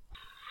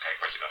 Kijk,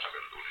 wat je dan zou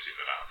willen doen is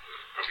inderdaad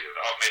proberen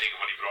de afmetingen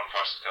van die bron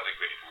vast te stellen. Ik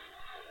weet niet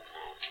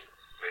hoe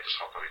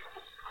wetenschap daarin op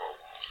moet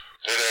komen.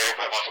 Nee,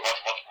 maar wat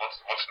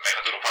is ermee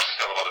gaan doen om vast te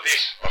stellen wat het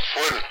is? Maar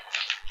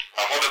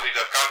voordat hij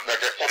dat kan...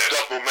 op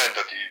dat moment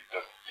dat hij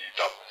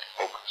dat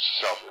ook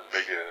zelf een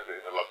beetje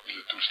in een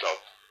labiele toestand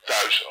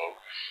thuis ook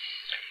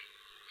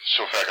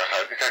zover kan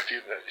gaan,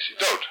 is hij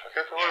dood. Hij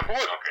krijgt gewoon een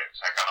behoorlijk. Oké,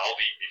 dus hij kan al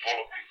die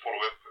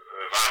follow-up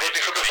wordt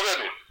niet gebeurd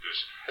nu. Dus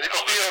en die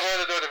papieren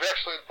worden door de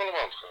werkster in het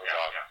parlement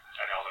gedaan. Ja.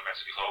 En die andere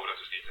mensen die geloven dat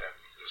dus niet. En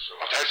dus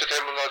want hij heeft het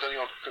helemaal nooit aan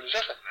iemand kunnen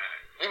zeggen. Nee.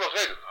 Niemand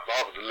weet het,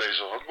 behalve de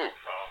lezer van het boek.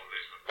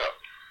 Ja.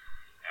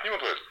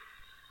 Niemand weet het.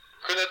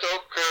 Kun je het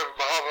ook,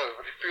 behalve,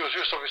 die pure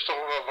zuurstof is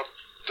toch wel wat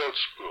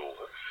doodspul.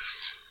 Hè?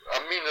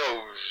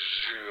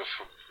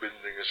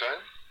 Aminozuurverbindingen zijn.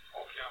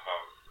 Of ja,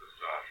 maar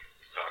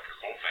welke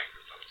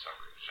golflengte dat zou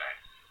kunnen zijn.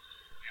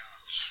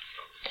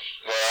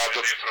 Ja,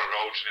 dat is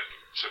infrarood in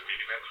het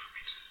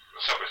submillimetergebied.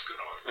 Dat zou best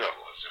kunnen hoor. Ja.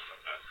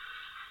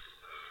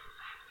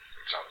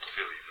 Ik zou toch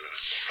veel liever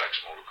een complex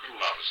molecuul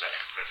laten zijn.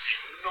 Met die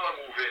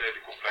enorme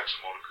hoeveelheden complexe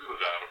moleculen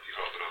daar op die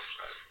grote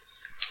roodverschijning.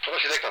 Want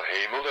als je denkt aan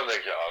hemel, dan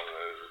denk je aan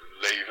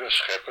leven,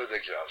 scheppen,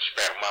 denk je aan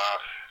sperma.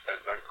 En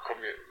dan kom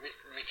je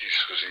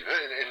mythisch gezien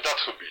in dat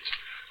gebied.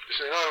 Dus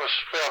een enorme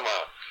sperma,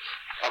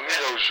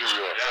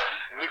 aminozuur,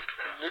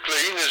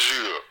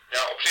 nucleïnezuur.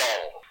 Ja, op zich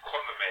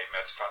begonnen we mee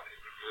met van,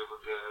 we willen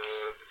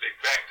de Big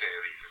Bang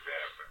theorie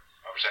verwerpen.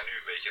 Maar we zijn nu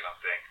een beetje aan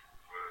het denken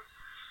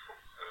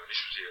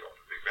niet zozeer om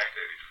de Big Bang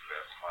theorie te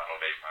verwerpen, maar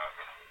alleen maar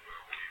van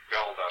hoe die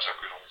wel daar zou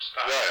kunnen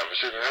ontstaan. Ja, we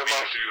zitten helemaal...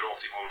 aminozuren of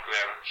die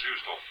moleculaire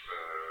zuurstof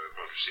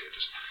produceert.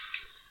 Dus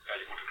ja,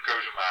 je moet een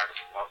keuze maken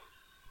van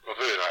wat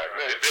wil je nou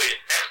eigenlijk? Nee. Wil je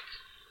echt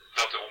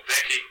dat de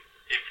ontdekking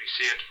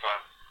impliceert van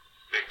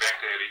Big Bang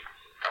theorie?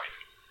 Kan niet.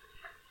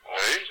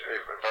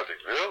 Wat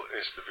ik wil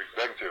is de Big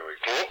Bang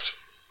theorie klopt.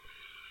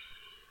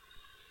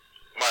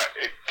 Maar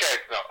ik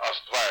kijk nou als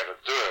het ware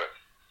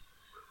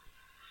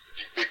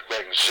die Big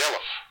Bang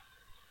zelf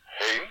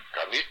heen.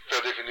 Kan niet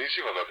per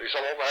definitie, want dat is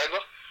al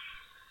oneindig.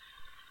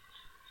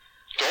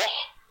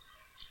 Toch?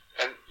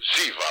 En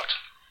zie wat.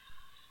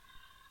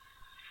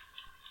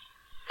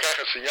 Krijg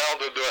het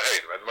signaal er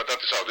doorheen. Maar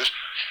dat is zo. Dus,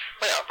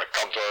 maar ja, bij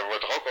Cantor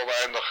wordt er ook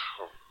oneindig.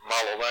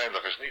 Maal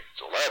oneindig is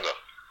niet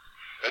oneindig.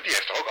 Die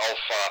heeft er ook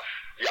alfa,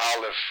 die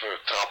alef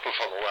trappen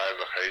van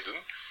oneindigheden.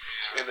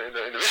 In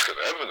de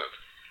wiskunde hebben we het.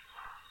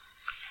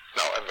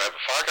 Nou, en we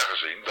hebben vaker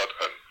gezien dat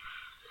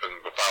een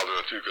bepaalde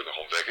natuurkundige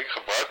ontdekking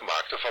gebruik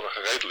maakte van een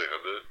gereed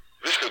liggende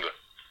wiskunde.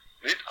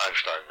 Niet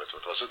Einstein met,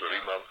 wat was het,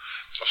 Riemann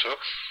of zo.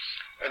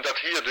 En dat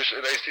hier dus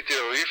ineens die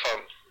theorie van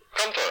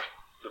Cantor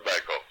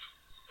erbij komt.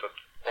 Dat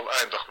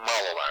oneindig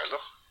maal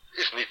oneindig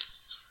is niet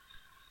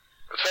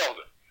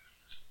hetzelfde.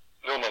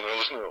 0 maal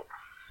 0 is 0.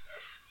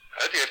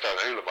 Die heeft daar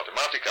een hele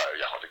mathematica.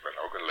 Ja, want ik ben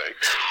ook een leek.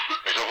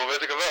 Maar zoveel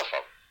weet ik er wel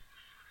van.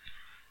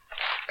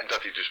 En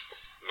dat hij dus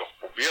nog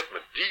probeert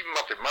met die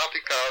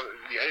mathematica,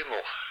 die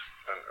hemel,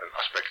 een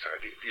aspect,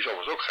 die is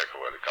overigens ook gek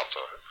geworden,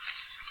 Cantor.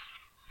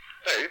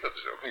 Nee, dat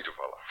is ook niet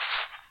toevallig.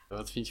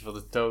 Wat vind je van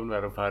de toon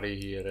waarop Harry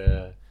hier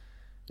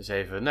dus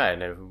even... Nee,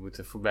 we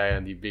moeten voorbij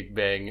aan die Big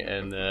Bang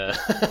en...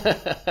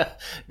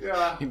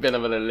 Ja. Ik ben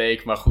dan wel een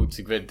leek, maar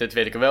goed, dat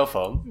weet ik er wel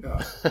van.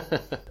 Ja.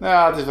 Nou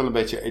ja, het is wel een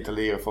beetje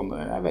etaleren van...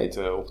 hij weet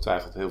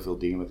ongetwijfeld heel veel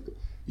dingen.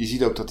 Je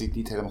ziet ook dat hij het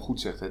niet helemaal goed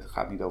zegt. Het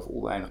gaat niet over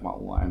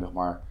oneindig,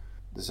 maar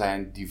er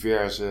zijn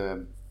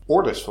diverse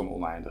orders van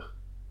oneindig.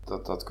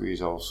 Dat kun je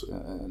zelfs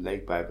een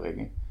leek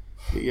bijbrengen.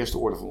 De eerste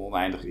orde van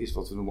oneindig is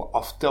wat we noemen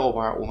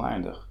aftelbaar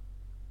oneindig.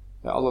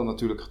 Ja, alle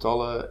natuurlijke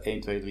getallen,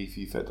 1, 2, 3,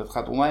 4, 5, dat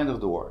gaat oneindig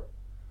door.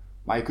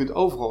 Maar je kunt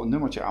overal een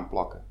nummertje aan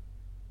plakken.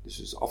 Dus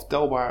het is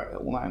aftelbaar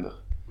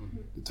oneindig.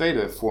 De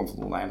tweede vorm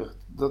van oneindig,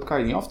 dat kan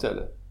je niet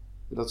aftellen.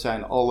 Dat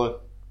zijn alle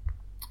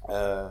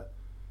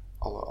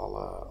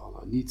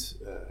niet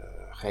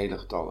gehele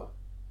getallen.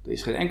 Er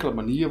is geen enkele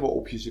manier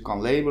waarop je ze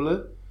kan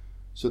labelen,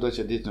 zodat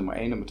je dit nummer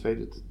 1, nummer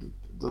 2,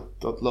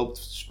 dat loopt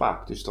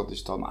spaak. Dus dat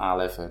is dan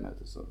alef, en dat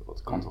is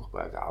wat Cantor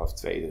gebruikt, alef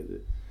tweede,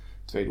 de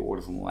tweede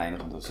orde van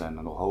oneindig, en dat zijn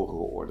er nog hogere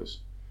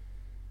orders.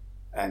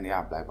 En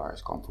ja, blijkbaar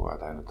is Cantor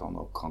uiteindelijk dan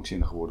ook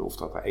krankzinnig geworden, of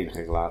dat er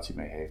enige relatie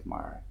mee heeft,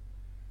 maar...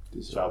 Het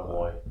is wel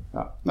mooi.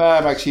 Ja.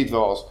 Nee, maar ik zie het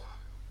wel als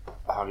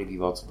Harry die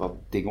wat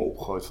dingen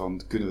opgooit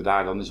van, kunnen we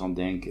daar dan eens aan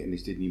denken en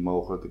is dit niet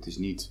mogelijk? Het is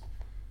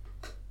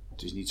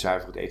niet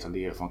zuiver het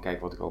etaleren van,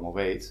 kijk wat ik allemaal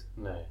weet.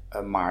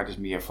 Nee. Maar het is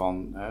meer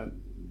van,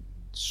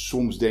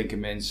 soms denken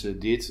mensen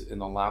dit en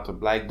dan later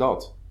blijkt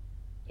dat.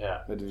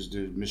 Ja. Dus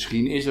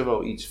misschien is er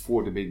wel iets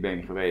voor de Big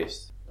Bang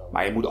geweest.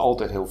 Maar je moet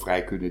altijd heel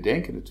vrij kunnen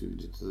denken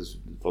natuurlijk. Dat is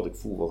wat ik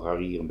voel wat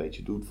Harry hier een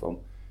beetje doet.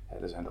 Van,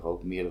 er zijn er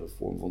ook meerdere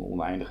vormen van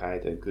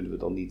oneindigheid. En kunnen we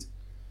dan niet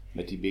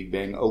met die Big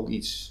Bang ook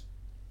iets...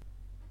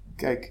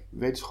 Kijk,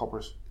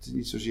 wetenschappers, het is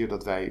niet zozeer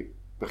dat wij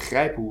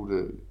begrijpen hoe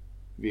de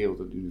wereld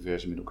en het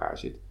universum in elkaar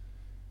zit.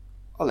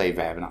 Alleen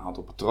wij hebben een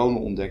aantal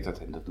patronen ontdekt.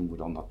 En dat noemen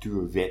we dan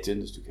natuurwetten.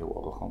 Dat is natuurlijk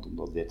heel arrogant om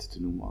dat wetten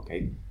te noemen.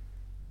 Oké.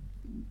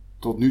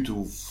 Tot nu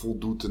toe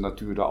voldoet de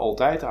natuur daar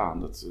altijd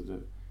aan.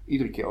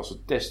 Iedere keer als we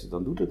het testen,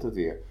 dan doet het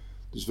weer.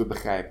 Dus we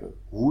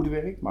begrijpen hoe het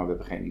werkt, maar we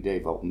hebben geen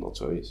idee waarom dat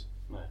zo is.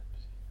 Nee.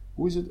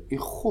 Hoe is het in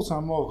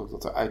godsnaam mogelijk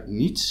dat er uit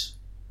niets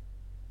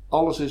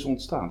alles is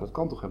ontstaan? Dat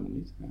kan toch helemaal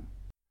niet?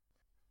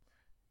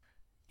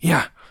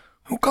 Ja,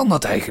 hoe kan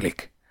dat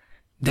eigenlijk?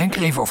 Denk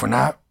er even over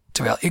na,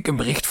 terwijl ik een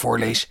bericht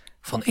voorlees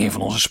van een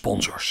van onze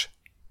sponsors.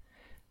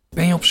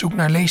 Ben je op zoek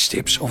naar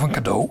leestips of een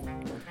cadeau?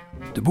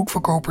 De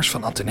boekverkopers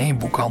van Atheneum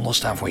Boekhandel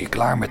staan voor je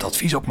klaar met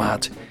advies op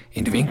maat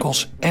in de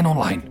winkels en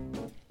online.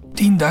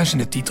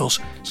 Tienduizenden titels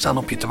staan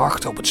op je te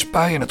wachten op het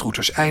Spui en het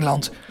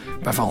Roeters-eiland,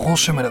 waarvan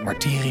Rossum en het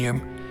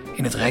Martyrium,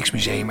 in het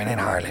Rijksmuseum en in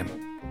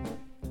Haarlem.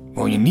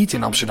 Woon je niet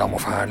in Amsterdam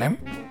of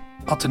Haarlem?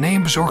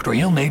 Atheneum bezorgt door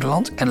heel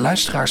Nederland en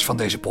luisteraars van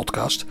deze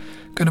podcast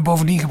kunnen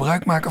bovendien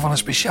gebruik maken van een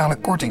speciale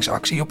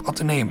kortingsactie op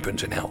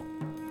atheneum.nl.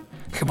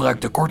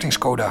 Gebruik de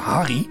kortingscode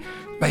HARRY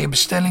bij je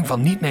bestelling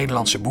van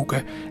niet-Nederlandse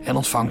boeken en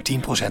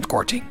ontvang 10%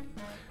 korting.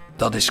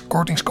 Dat is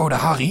kortingscode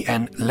HARRY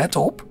en let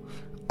op,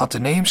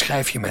 Atheneum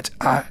schrijf je met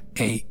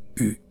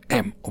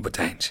A-E-U-M op het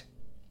eind.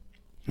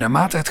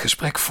 Naarmate het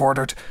gesprek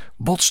vordert,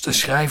 botst de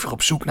schrijver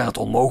op zoek naar het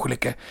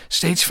onmogelijke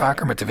steeds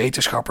vaker met de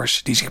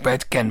wetenschappers die zich bij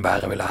het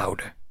kenbare willen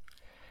houden.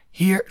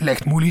 Hier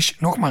legt Moelis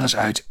nog maar eens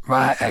uit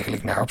waar hij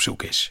eigenlijk naar op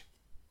zoek is.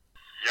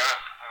 Ja,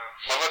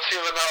 maar wat zien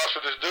we nou als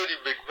we dus door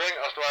die Big Bang,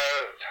 als het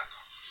ware... Ja,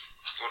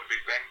 Door de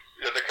Big Bang?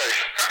 Ja, dan kan je...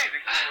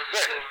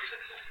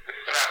 De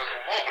vraag is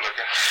onmogelijk,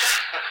 hè?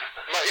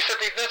 Maar is dat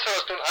niet net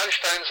zoals toen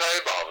Einstein zei,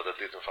 behalve dat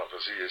dit een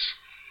fantasie is,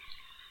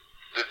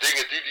 de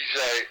dingen die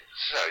hij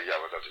zei, ja,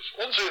 maar dat is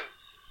onzin.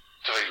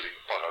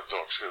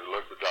 Tweelingparadox,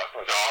 leuk bedacht,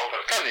 maar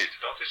dat kan niet.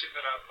 Dat is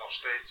inderdaad nog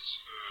steeds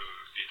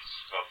iets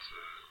wat,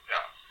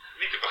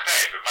 niet te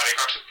begrijpen, maar ik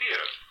accepteer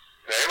het.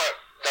 Nee, maar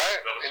daar,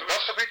 in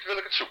dat gebied wil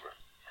ik het zoeken.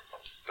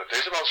 Dat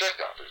deze man zegt,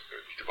 ja, het is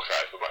niet te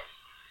begrijpen, maar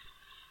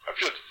heb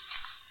je het?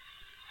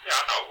 Ja,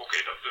 nou, oké,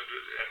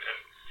 en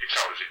ik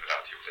zou dus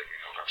inderdaad die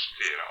ontdekking ook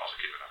accepteren als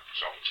ik inderdaad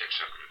een check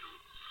zou kunnen doen.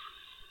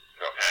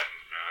 Ja.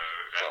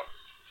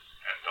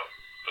 En dat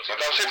maar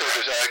dan zitten we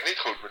dus eigenlijk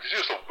niet goed met die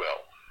zuurstofbel.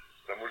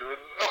 Dan moeten we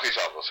nog iets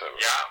anders hebben.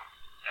 Ja,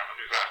 maar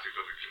nu vraagt u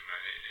dat ik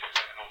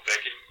een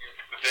ontdekking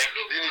bedenk.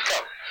 Die niet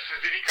kan.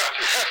 Die niet kan.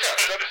 Ja,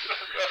 dat is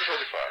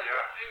wat ik vraag.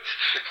 Ja.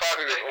 Ik vraag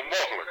u het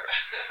onmogelijke.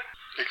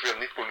 Ik wil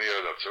niet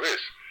poneren dat het zo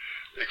is.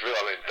 Ik wil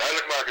alleen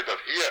duidelijk maken dat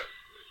hier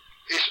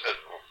is een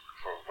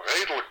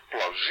redelijk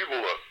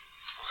plausibele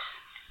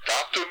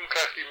datum,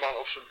 krijgt die man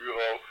op zijn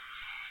bureau,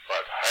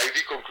 waaruit hij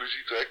die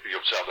conclusie trekt, die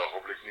op hetzelfde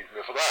ogenblik niet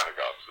meer vandaag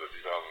gaat, dat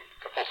hij dan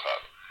kapot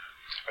gaat.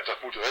 En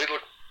dat moet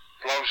redelijk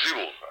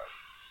plausibel zijn.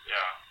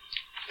 Ja.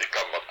 Ik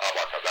kan wat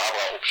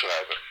abacadabra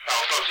opschrijven.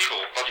 Nou,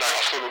 plausibel. Wat naar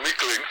astronomie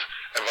klinkt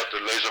en wat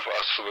de lezer voor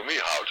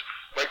astronomie houdt.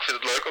 Maar ik vind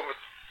het leuk om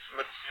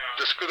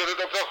dus dat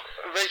het ook nog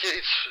een beetje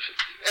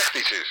echt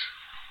iets is.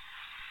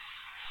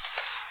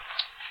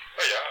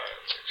 Nou ja,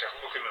 ik zeg,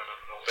 we kunnen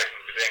een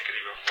ontdekking bedenken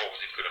die we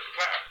vervolgens niet kunnen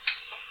verklaren.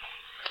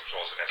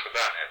 Zoals we net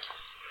gedaan hebben.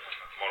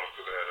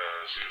 Moleculaire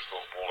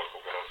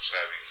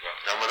zuurstofmoleculenbeschrijving van...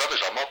 Ja, maar dat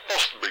is allemaal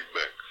post-Big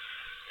Bang.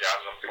 Ja, dat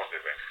is allemaal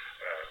post-Big Bang.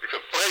 Ik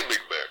vind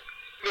pre-Big Bang.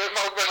 Het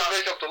mag ook best een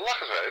beetje op de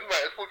lachen zijn,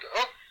 maar het moet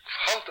ook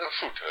hand en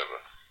voet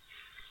hebben.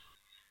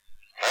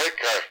 Hij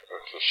krijgt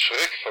een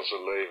schrik van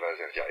zijn leven. Hij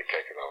zegt, ja, ik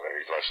kijk er nou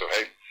weer, ik luister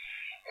heen.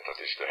 En dat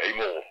is de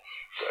hemel.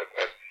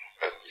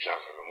 En ja,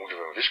 dan moeten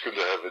we een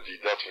wiskunde hebben die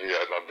dat weer...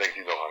 En dan denkt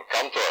hij nog aan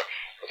Cantor.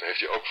 Dat heeft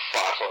hij ook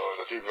vaag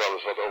natuurlijk wel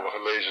eens wat over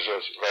gelezen,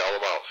 zoals wij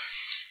allemaal.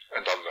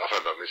 En dan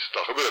is het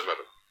dan gebeurd met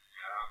hem.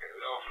 Ja, oké.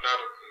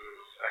 Overduidelijk.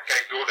 Hij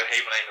kijkt door de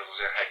hemel heen, dat wil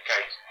zeggen, hij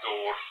kijkt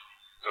door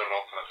de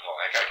rand van het val.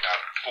 Hij kijkt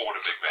naar voor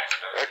de Big Bang.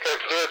 Hij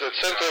kijkt door het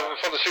centrum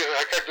van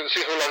hij kijkt door de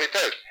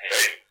singulariteit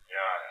heen.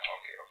 Ja,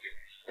 oké.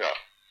 Ja.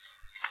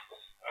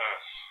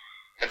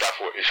 En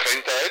daarvoor is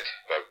geen tijd.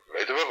 Dat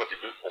weten we, want die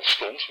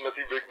ontstond met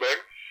die Big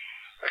Bang.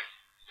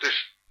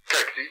 Dus,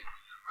 kijk,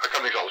 hij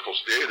kan niks anders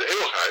constateren. De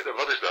eeuwigheid, en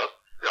wat is dat?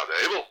 Ja, de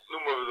hemel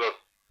noemen we dat.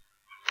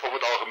 Over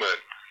het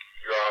algemeen.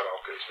 Ja,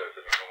 oké, stel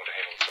dat noemen we de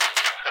hemel.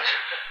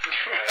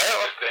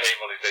 De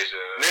hemel is deze...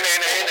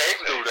 Nee, ik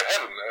bedoel de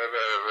heaven.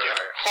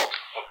 God.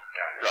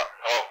 Ja.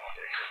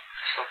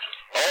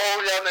 Oh,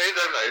 ja,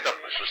 nee,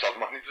 dat misverstand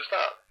mag niet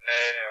bestaan.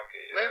 Nee, oké.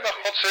 Nee, maar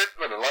God zit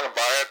met een lange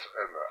baard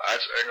en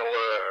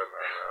aartsengelen en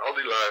al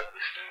die lui.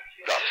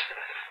 Dat.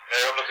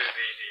 Nee, omdat is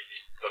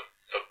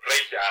dat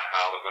pleetje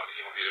aanhaalde van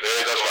iemand die...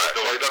 Nee, dat is waar.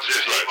 Nee, dat is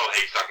misleidend. Hemel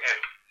heen stak en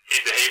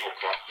in de hemel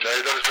kwam.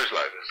 Nee, dat is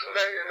misleidend.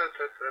 Nee, en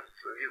het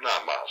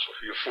hiernamaals of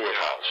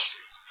hiervoormaals.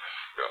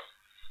 Ja.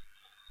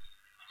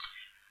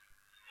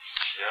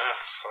 Ja,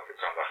 ik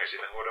kan daar geen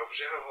zinnig woord over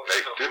zeggen.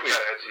 Nee, dit niet.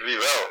 Wie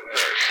wel?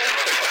 Nee.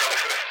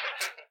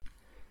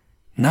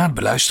 Na het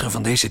beluisteren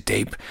van deze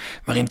tape,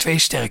 waarin 2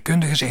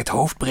 sterrenkundigen zich het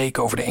hoofd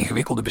breken over de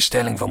ingewikkelde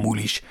bestelling van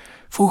Moelis,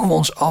 vroegen we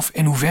ons af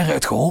in hoeverre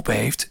het geholpen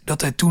heeft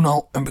dat hij toen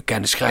al een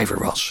bekende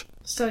schrijver was.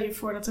 Stel je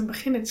voor dat een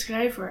beginnend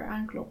schrijver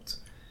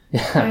aanklopt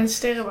bij een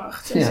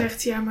sterrenwacht en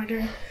zegt, ja, maar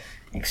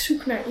ik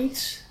zoek naar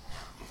iets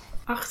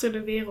achter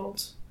de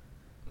wereld.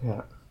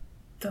 Ja.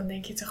 Dan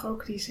denk je toch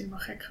ook, die is helemaal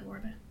gek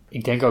geworden.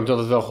 Ik denk ook dat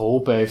het wel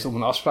geholpen heeft om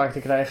een afspraak te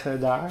krijgen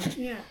daar.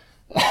 Ja.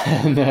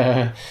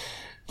 En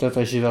dat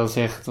als je dan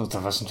zegt, want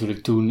dat was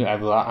natuurlijk toen, hij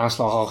heeft de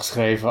aanslag al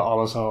geschreven,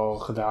 alles al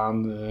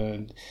gedaan.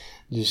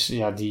 Dus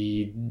ja,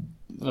 die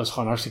was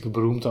gewoon hartstikke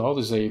beroemd al.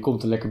 Dus je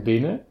komt er lekker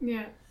binnen.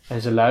 Ja.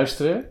 En ze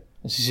luisteren.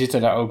 En ze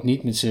zitten daar ook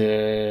niet met z'n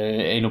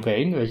 1 op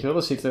 1, weet je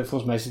wel.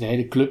 Volgens mij is de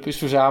hele club is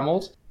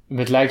verzameld. Maar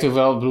het lijkt ook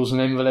wel, ik bedoel, ze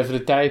nemen wel even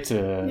de tijd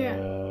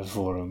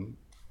voor hem.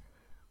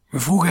 We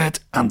vroegen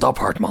het aan Dab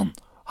Hartman,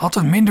 had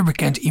een minder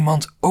bekend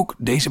iemand ook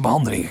deze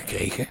behandeling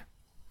gekregen?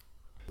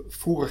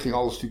 Vroeger ging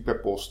alles natuurlijk per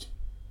post.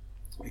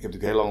 Ik heb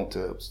natuurlijk heel lang op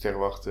de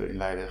Sterrenwacht in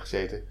Leiden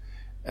gezeten.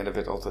 En er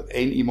werd altijd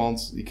 1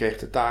 iemand die kreeg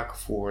de taak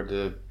voor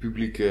de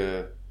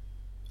publieke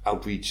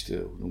outreach,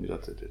 hoe noem je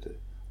dat, de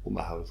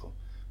onderhouden van.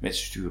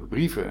 Mensen sturen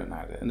brieven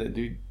naar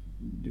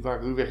die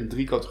waren ruwweg in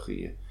 3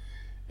 categorieën.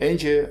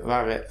 Eentje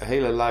waren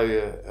hele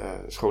luie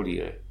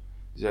scholieren.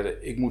 Die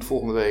zeiden, ik moet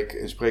volgende week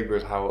een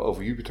spreekbeurt houden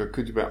over Jupiter.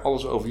 Kunt u mij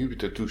alles over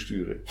Jupiter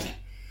toesturen?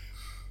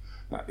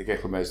 Nou, ik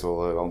kreeg dan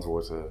meestal het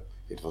antwoord.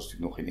 Het was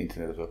natuurlijk nog geen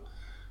internet.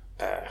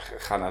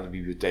 Ga naar de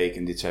bibliotheek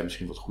en dit zijn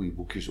misschien wat goede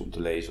boekjes om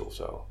te lezen of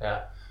zo.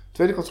 Ja.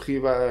 Tweede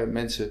categorie waren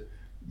mensen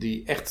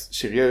die echt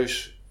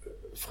serieus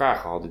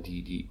vragen hadden.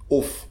 Die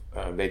of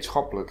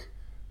wetenschappelijk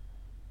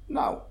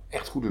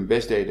echt goed hun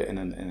best deden en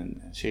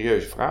een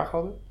serieuze vraag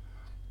hadden.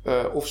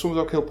 Of soms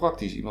ook heel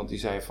praktisch. Iemand die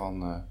zei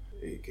van,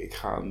 ik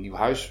ga een nieuw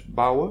huis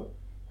bouwen.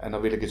 En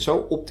dan wil ik het zo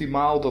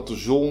optimaal dat de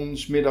zon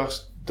 's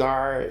middags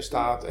daar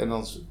staat. En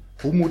dan,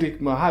 hoe moet ik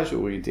mijn huis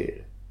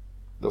oriënteren?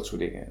 Dat soort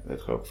dingen.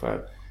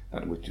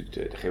 Dan moet je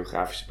natuurlijk de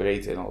geografische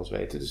breedte en alles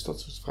weten. Dus dat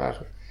soort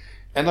vragen.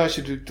 En dan is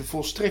je natuurlijk de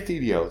volstrekte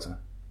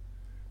idioten.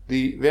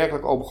 Die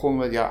werkelijk al begonnen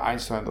met,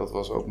 Einstein, dat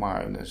was ook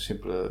maar een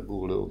simpele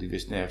boerenlul. Die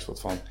wist nergens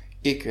wat van.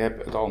 Ik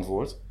heb het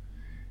antwoord.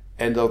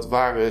 En dat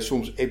waren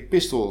soms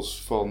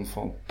epistels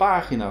van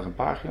pagina's en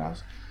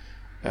pagina's.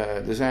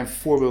 Er zijn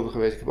voorbeelden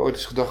geweest. Ik heb ooit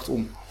eens gedacht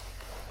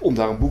om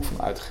daar een boek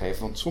van uit te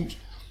geven. Want soms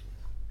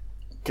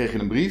kreeg je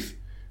een brief.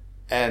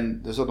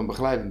 En er zat een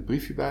begeleidend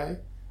briefje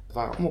bij. Het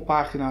waren allemaal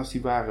pagina's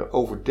die waren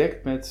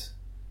overdekt met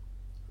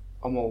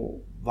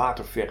allemaal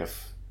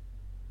waterverf.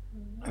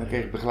 En dan kreeg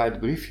ik een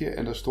begeleidend briefje.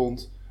 En daar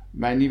stond,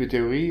 mijn nieuwe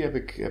theorie heb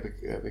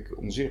ik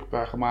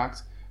onzichtbaar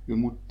gemaakt. U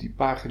moet die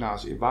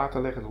pagina's in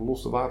water leggen, dan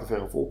lost de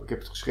waterverf op. Ik heb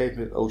het geschreven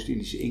met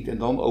Oost-Indische inkt en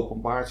dan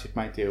openbaart zich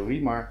mijn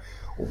theorie. Maar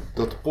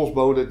dat de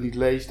postbode het niet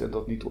leest en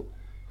dat niet...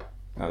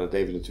 Nou, dat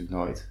deden we natuurlijk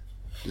nooit.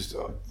 Dus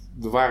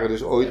er waren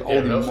dus ooit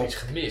al die... wel iets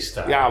gemist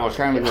daar. Ja,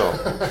 waarschijnlijk wel.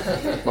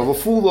 Maar we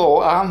voelden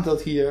al aan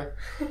dat hier...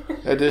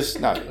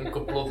 een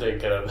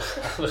complotdenker aan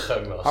de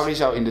gang was. Harry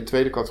zou in de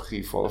tweede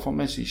categorie vallen van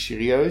mensen die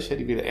serieus,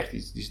 die willen echt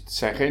iets... Die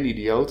zijn geen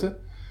idioten.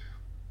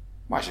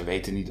 Maar ze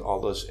weten niet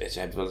alles. En ze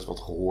hebben wel eens wat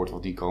gehoord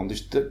wat niet kan.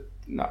 Dus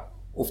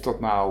of dat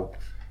nou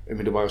een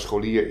middelbare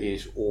scholier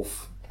is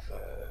of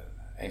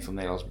een van de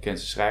Nederlands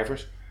bekendste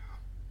schrijvers.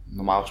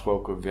 Normaal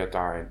gesproken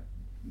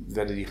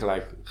werden die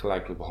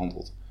gelijkelijk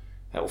behandeld.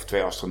 Of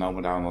 2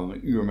 astronomen daar dan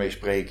een uur mee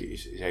spreken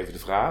is even de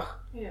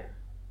vraag. Ja.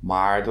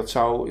 Maar dat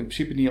zou in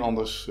principe niet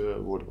anders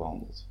worden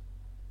behandeld.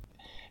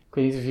 Ik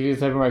weet niet of jullie het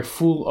hebben, maar ik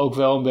voel ook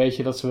wel een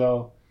beetje dat ze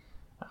wel...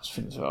 ze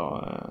vinden het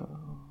wel...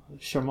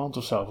 charmant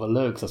of zo, wel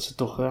leuk dat ze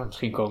toch,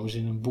 misschien komen ze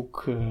in een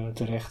boek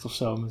terecht of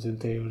zo met hun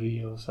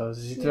theorie of zo. Er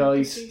zit wel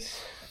iets.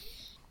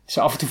 Zo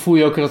af en toe voel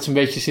je ook dat ze een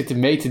beetje zitten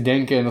mee te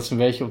denken en dat ze een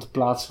beetje op de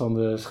plaats van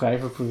de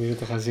schrijver proberen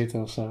te gaan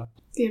zitten of zo.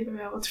 Die hebben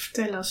wel wat te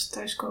vertellen als ze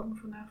thuiskomen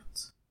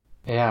vanavond.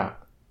 Ja,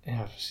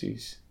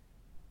 precies.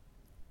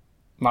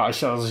 Maar als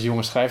je als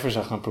jonge schrijver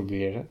zou gaan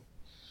proberen,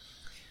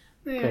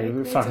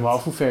 ik vraag me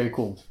af hoe ver je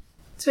komt.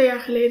 2 jaar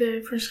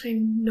geleden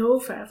verscheen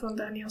Nova van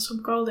Daniel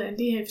Samkalde en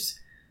die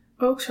heeft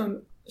ook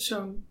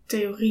zo'n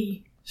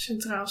theorie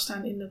centraal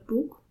staan in dat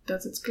boek.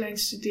 Dat het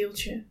kleinste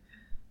deeltje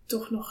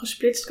toch nog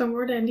gesplitst kan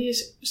worden. En die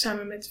is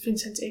samen met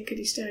Vincent Ikke,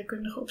 die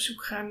sterrenkundige, op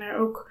zoek gegaan naar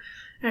ook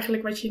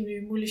eigenlijk wat je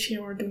nu Mulisch hier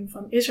hoort doen.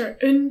 Van, is er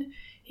een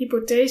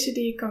hypothese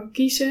die je kan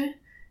kiezen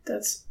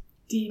dat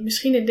die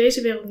misschien in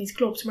deze wereld niet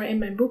klopt, maar in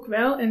mijn boek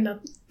wel. En dat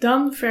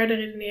dan verder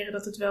redeneren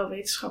dat het wel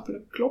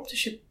wetenschappelijk klopt.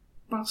 Dus je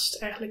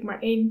past eigenlijk maar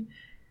 1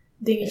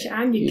 dingetje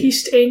aan. Je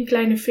kiest 1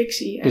 kleine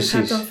fictie en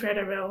gaat dan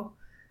verder wel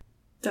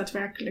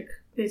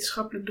daadwerkelijk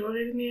wetenschappelijk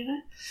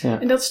doorredeneren.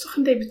 Ja. En dat is toch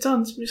een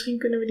debutant. Misschien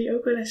kunnen we die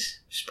ook wel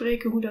eens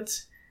bespreken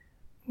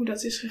hoe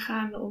dat is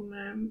gegaan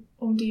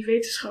om die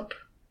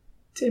wetenschap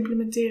te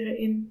implementeren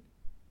in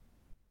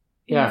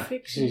de fictie.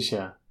 Precies,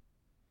 ja.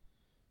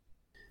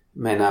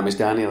 Mijn naam is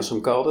Daniel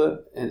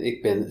Samkalde en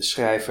ik ben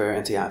schrijver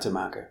en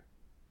theatermaker.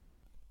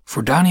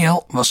 Voor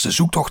Daniel was de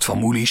zoektocht van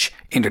Mulisch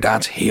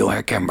inderdaad heel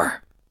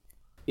herkenbaar.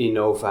 In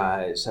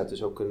Nova staat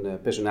dus ook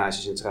een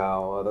personage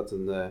centraal dat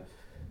een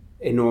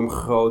enorm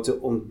grote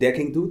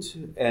ontdekking doet.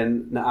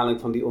 En naar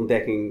aanleiding van die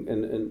ontdekking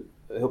een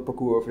heel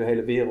parcours over de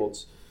hele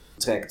wereld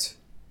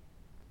trekt.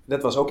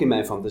 Dat was ook in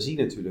mijn fantasie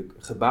natuurlijk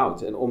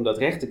gebouwd. En om dat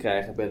recht te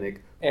krijgen ben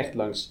ik echt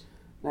langs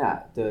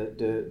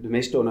de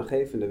meest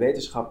toonaangevende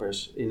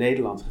wetenschappers in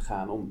Nederland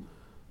gegaan.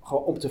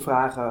 Om te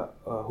vragen,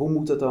 hoe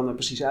moet dat dan er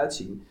precies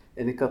uitzien?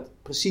 En ik had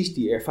precies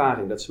die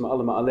ervaring dat ze me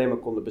allemaal alleen maar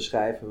konden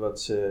beschrijven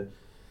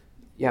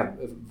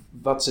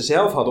wat ze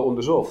zelf hadden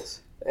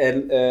onderzocht.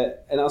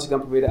 En als ik dan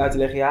probeerde uit te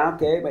leggen,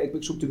 maar ik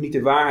zoek natuurlijk niet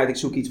de waarheid, ik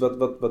zoek iets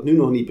wat nu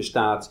nog niet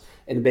bestaat.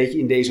 En een beetje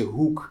in deze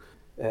hoek.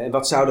 En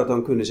wat zou dat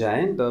dan kunnen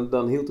zijn?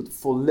 Dan hield het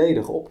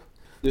volledig op.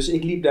 Dus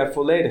ik liep daar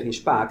volledig in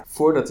spaak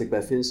voordat ik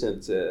bij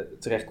Vincent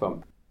terecht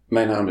kwam.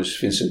 Mijn naam is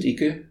Vincent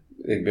Ikke.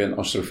 Ik ben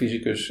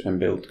astrofysicus en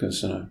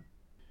beeldkunstenaar.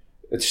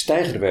 Het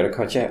steigerwerk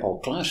had jij al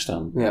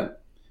klaarstaan. Ja.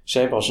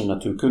 Zij was een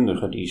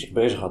natuurkundige die zich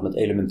bezig had met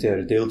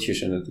elementaire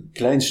deeltjes en de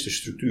kleinste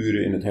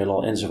structuren in het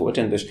heelal enzovoort.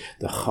 En dus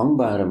de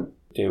gangbare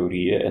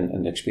theorieën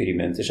en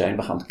experimenten zijn,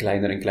 we gaan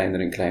kleiner en kleiner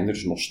en kleiner,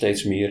 dus nog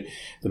steeds meer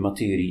de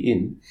materie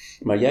in.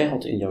 Maar jij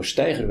had in jouw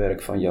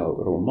steigerwerk van jouw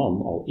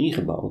roman al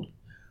ingebouwd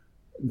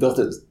dat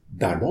het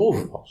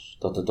daarboven was.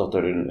 Dat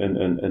er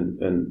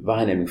een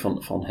waarneming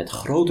van het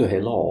grote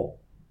heelal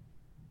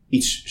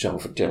iets zou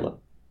vertellen.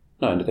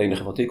 Nou, en het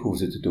enige wat ik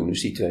hoefde te doen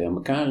is die twee aan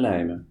elkaar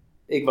lijmen.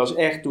 Ik was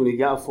echt, toen ik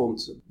jou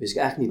vond, wist ik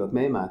eigenlijk niet wat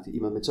ik meemaakte.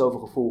 Iemand met zoveel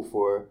gevoel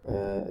voor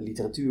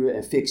literatuur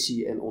en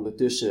fictie en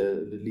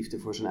ondertussen de liefde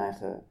voor zijn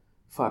eigen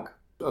vak.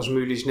 Als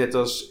Mulisch net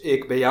als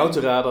ik bij jou te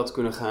raden had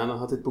kunnen gaan, dan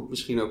had dit boek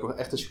misschien ook wel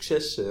echt een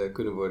succes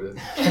kunnen worden.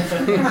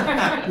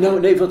 Nou,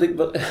 nee,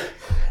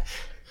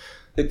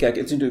 Kijk,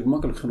 het is natuurlijk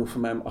makkelijk genoeg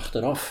voor mij om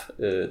achteraf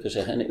te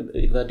zeggen. En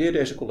ik waardeer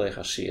deze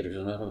collega's zeer.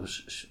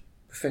 Ze zijn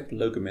perfect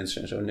leuke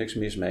mensen en zo, niks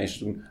mis mee.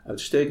 Ze doen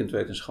uitstekend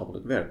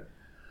wetenschappelijk werk.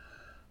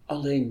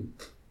 Alleen,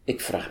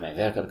 ik vraag mij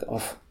werkelijk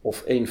af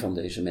of een van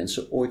deze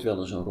mensen ooit wel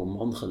eens een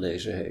roman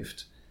gelezen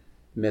heeft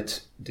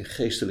met de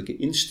geestelijke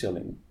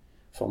instelling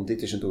van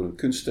dit is een door een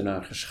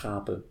kunstenaar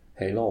geschapen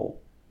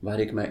heelal waar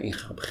ik mij in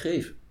ga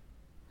begeven.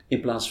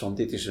 In plaats van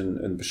dit is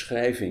een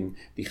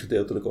beschrijving die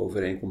gedeeltelijk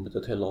overeenkomt met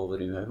het heelal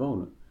waarin wij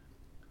wonen.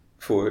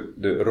 Voor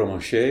de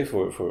romancier,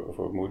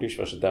 voor Mulisch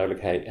was het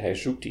duidelijk, hij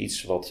zoekt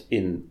iets wat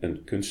in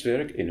een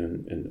kunstwerk, in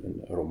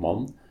een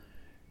roman,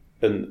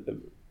 een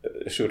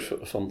soort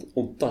van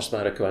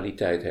ontastbare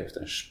kwaliteit heeft.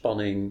 Een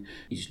spanning,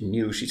 iets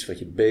nieuws, iets wat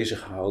je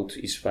bezighoudt,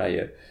 iets waar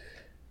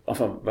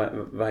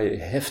je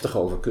heftig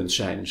over kunt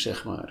zijn,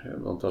 zeg maar.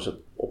 Want als het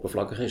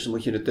oppervlakkig is, dan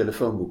moet je het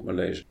telefoonboek maar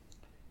lezen.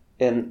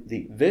 En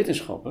die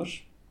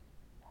wetenschappers,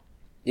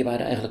 die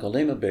waren eigenlijk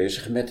alleen maar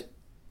bezig met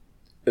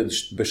een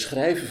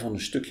beschrijven van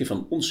een stukje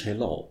van ons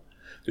heelal.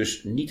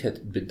 Dus niet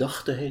het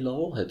bedachte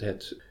heelal,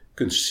 het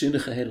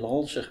kunstzinnige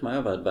heelal, zeg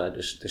maar, waar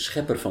de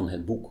schepper van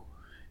het boek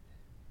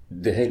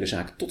de hele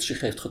zaak tot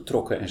zich heeft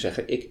getrokken en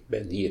zeggen, ik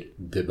ben hier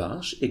de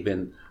baas, ik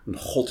ben een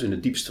god in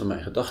het diepst van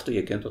mijn gedachten,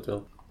 je kent dat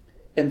wel.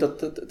 En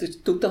dat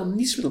is totaal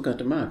niets met elkaar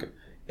te maken.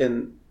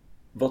 En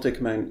wat ik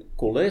mijn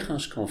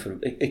collega's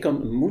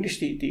kan Mulisch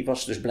die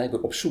was dus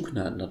blijkbaar op zoek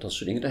naar dat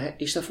soort dingen, daar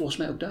is daar volgens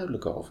mij ook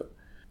duidelijk over.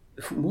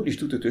 Mulisch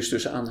doet het dus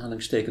tussen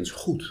aanhalingstekens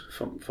goed,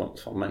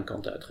 van mijn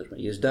kant uit.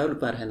 Je is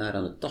duidelijk waar hij naar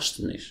aan het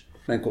tasten is.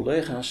 Mijn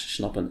collega's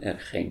snappen er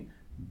geen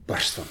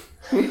barst van.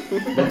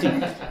 Want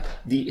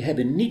die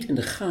hebben niet in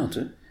de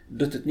gaten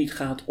dat het niet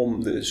gaat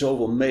om de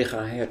zoveel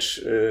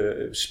megahertz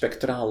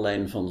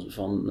spectraallijn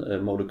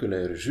van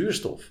moleculaire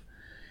zuurstof.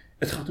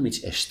 Het gaat om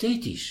iets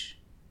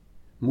esthetisch.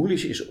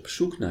 Mulisch is op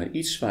zoek naar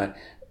iets waar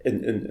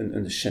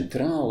een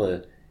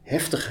centrale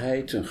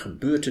heftigheid, een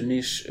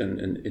gebeurtenis,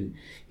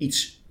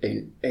 iets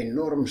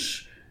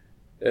enorms,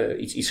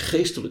 iets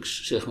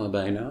geestelijks, zeg maar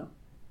bijna,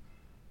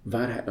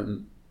 waar hij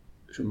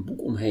een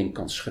boek omheen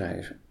kan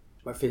schrijven.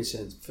 Maar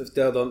Vincent,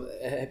 vertel dan,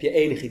 heb je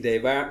enig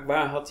idee,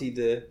 waar had hij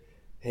de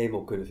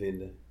hemel kunnen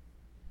vinden?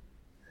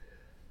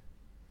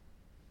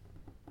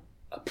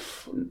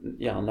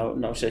 Ja,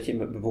 nou zet je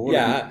me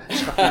behoorlijk...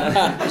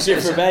 Ja, dus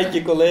je verwijt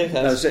je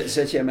collega's. Nou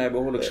zet jij mij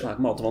behoorlijk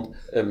schaakmat, want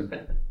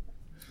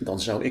dan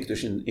zou ik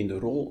dus in de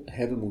rol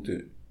hebben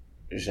moeten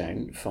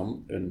zijn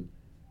van een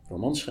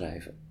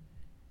romanschrijver.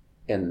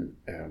 En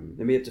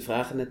je hebt de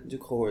vragen net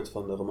natuurlijk gehoord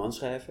van de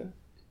romanschrijver.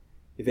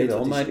 Je weet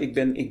wel, maar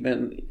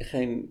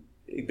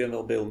ik ben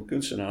wel beeldend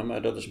kunstenaar,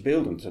 maar dat is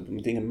beeldend. Dat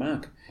moet dingen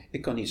maken.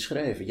 Ik kan niet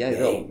schrijven, jij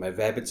wel. Nee, maar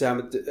wij hebben het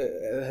samen,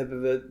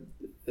 hebben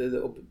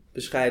we op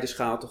bescheiden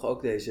schaal toch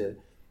ook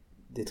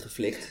dit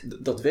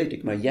geflikt. Dat weet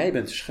ik, maar jij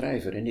bent de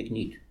schrijver en ik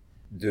niet.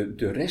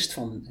 De rest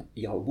van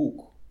jouw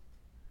boek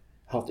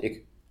had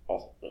ik,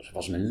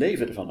 was mijn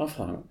leven ervan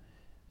afgehangen,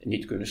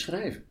 niet kunnen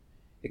schrijven.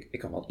 Ik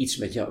kan wel iets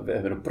met jou... We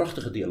hebben een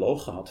prachtige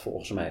dialoog gehad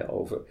volgens mij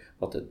over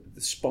wat het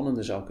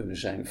spannende zou kunnen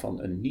zijn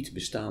van een niet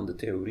bestaande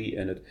theorie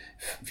en het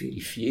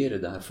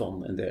verifiëren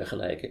daarvan en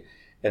dergelijke.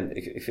 En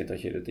ik vind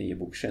dat je het in je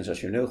boek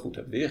sensationeel goed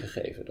hebt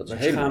weergegeven. Dat is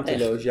helemaal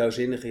schaamteloos jouw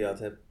zinnen gejat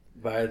hebt,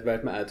 waar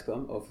het me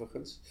uitkwam,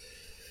 overigens.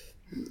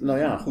 Nou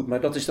ja, goed,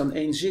 maar dat is dan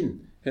één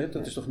zin. Hè?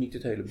 Dat is toch niet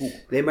het hele boek?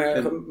 Nee,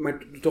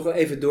 maar toch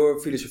even door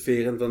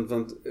filosoferend,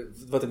 want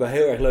wat ik wel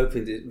heel erg leuk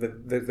vind is,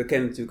 we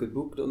kennen natuurlijk het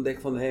boek, De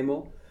Ontdekking van de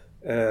Hemel.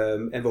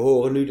 En we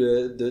horen nu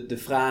de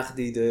vraag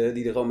die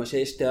de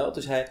romancier stelt.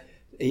 Dus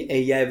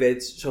en jij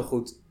weet zo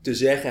goed te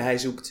zeggen, hij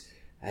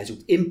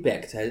zoekt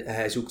impact.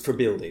 Hij zoekt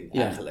verbeelding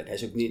eigenlijk. Hij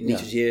zoekt niet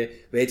zozeer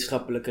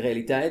wetenschappelijke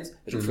realiteit.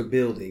 Hij zoekt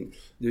verbeelding.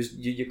 Dus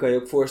je kan je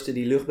ook voorstellen,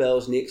 die luchtbel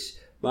is niks.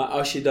 Maar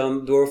als je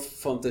dan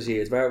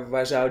doorfantaseert,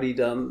 waar zou die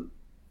dan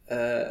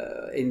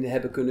in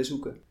hebben kunnen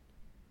zoeken?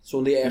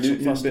 Zonder je ergens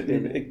op vast te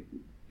pinnen.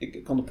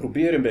 Ik kan er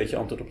proberen een beetje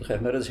antwoord op te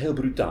geven, maar dat is heel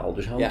brutaal.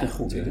 Dus hou het in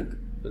goed.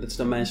 Dat is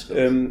dan mijn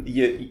schuld.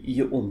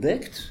 Je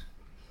ontdekt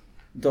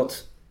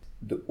dat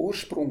de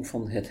oorsprong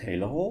van het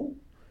heelal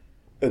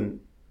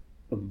een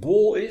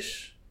bol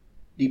is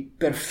die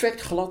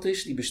perfect glad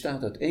is, die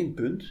bestaat uit één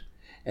punt.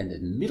 En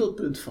het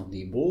middelpunt van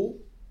die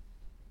bol,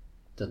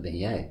 dat ben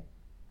jij.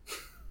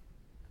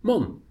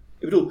 Man,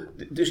 Ik bedoel,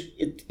 dus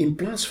in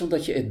plaats van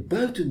dat je het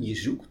buiten je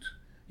zoekt,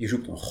 je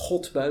zoekt een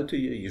God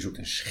buiten je, je zoekt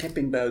een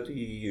schepping buiten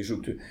je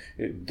zoekt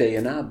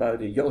DNA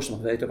buiten, Joost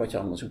mag weten wat je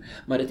allemaal zoekt.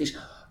 Maar het is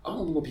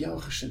allemaal op jou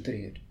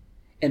gecentreerd.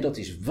 En dat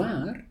is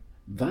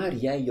waar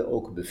jij je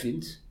ook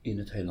bevindt in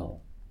het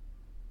heelal.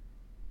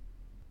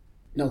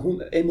 Nou,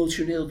 hoe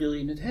emotioneel wil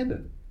je het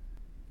hebben?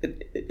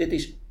 Het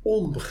is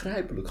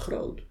onbegrijpelijk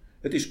groot.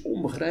 Het is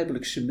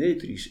onbegrijpelijk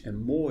symmetrisch en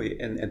mooi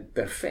en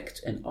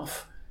perfect en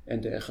af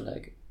en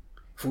dergelijke.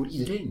 Voor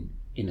iedereen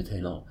in het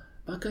heelal.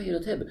 Waar kan je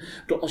dat hebben?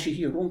 Als je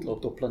hier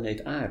rondloopt op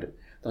planeet Aarde,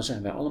 dan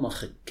zijn wij allemaal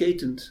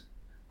geketend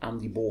aan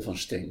die bol van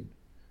steen.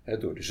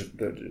 Door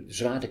de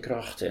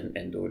zwaartekracht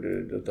en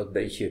door dat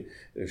beetje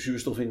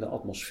zuurstof in de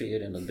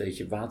atmosfeer en dat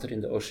beetje water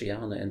in de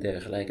oceanen en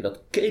dergelijke.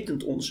 Dat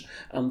ketent ons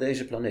aan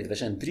deze planeet. Wij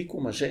zijn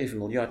 3,7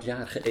 miljard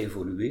jaar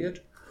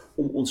geëvolueerd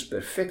om ons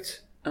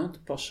perfect aan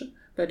te passen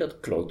bij dat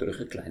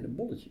kloterige kleine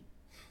bolletje.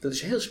 Dat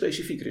is heel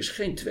specifiek. Er is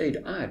geen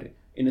tweede aarde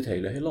in het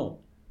hele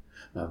heelal.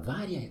 Maar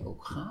waar jij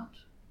ook gaat,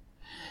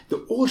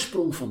 de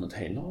oorsprong van het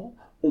heelal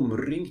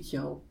omringt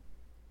jou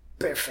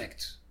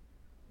perfect.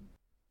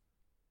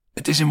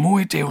 Het is een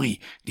mooie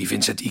theorie die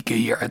Vincent Icke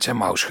hier uit zijn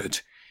mouw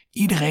schudt.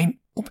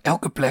 Iedereen op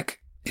elke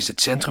plek is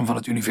het centrum van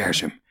het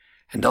universum.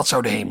 En dat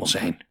zou de hemel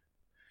zijn.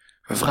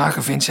 We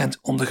vragen Vincent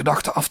om de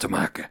gedachte af te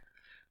maken.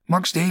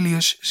 Max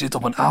Delius zit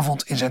op een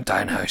avond in zijn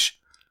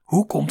tuinhuis.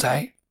 Hoe komt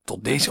hij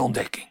tot deze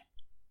ontdekking?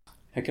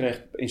 Hij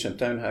krijgt in zijn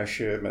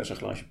tuinhuisje met zijn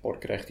glaasje port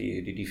krijgt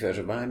hij die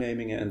diverse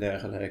waarnemingen en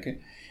dergelijke.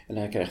 En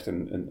hij krijgt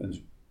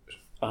een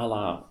à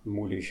la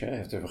Mulisch, hij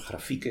heeft even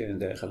grafieken en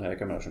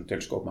dergelijke. Maar zo'n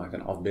telescoop maakt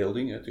een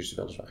afbeelding. Het is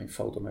weliswaar geen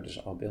foto, maar het is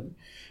een afbeelding.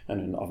 En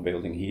een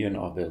afbeelding hier, een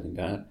afbeelding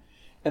daar.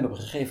 En op een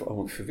gegeven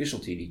moment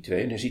verwisselt hij die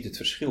twee en hij ziet het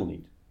verschil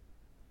niet.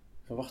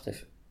 Van wacht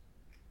even.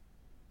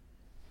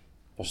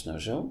 Was het nou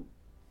zo?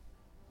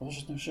 Of was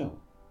het nou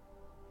zo?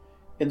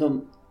 En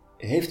dan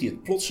heeft hij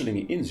het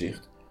plotselinge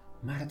inzicht,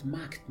 maar het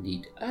maakt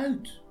niet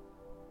uit.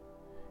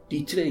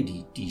 Die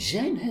twee die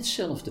zijn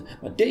hetzelfde,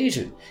 maar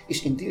deze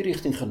is in die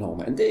richting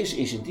genomen en deze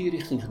is in die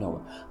richting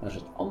genomen. Maar als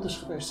het anders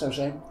geweest zou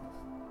zijn,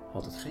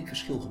 had het geen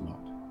verschil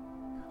gemaakt.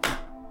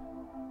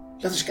 Laten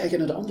we eens kijken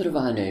naar de andere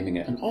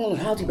waarnemingen. En alles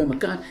haalt hij bij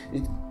elkaar.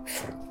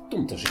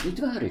 Verdomd als het niet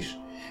waar is.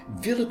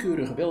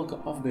 Willekeurig welke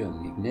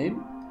afbeelding ik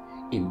neem,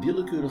 in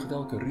willekeurig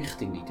welke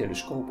richting die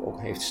telescoop ook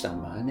heeft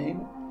staan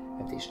waarnemen,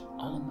 het is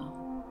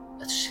allemaal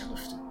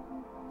hetzelfde.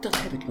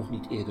 Dat heb ik nog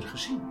niet eerder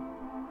gezien.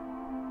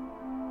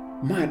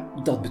 Maar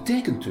dat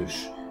betekent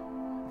dus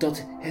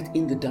dat het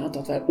inderdaad,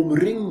 dat wij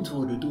omringd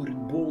worden door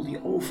een bol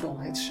die overal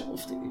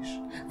hetzelfde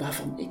is,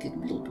 waarvan ik het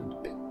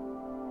middelpunt ben.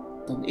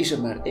 Dan is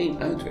er maar één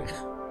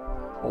uitweg,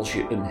 als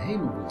je een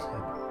hemel wilt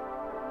hebben.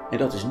 En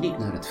dat is niet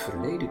naar het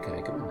verleden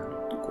kijken, maar naar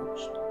de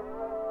toekomst.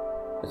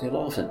 Het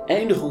heelal heeft een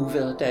eindige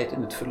hoeveelheid tijd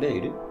in het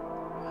verleden,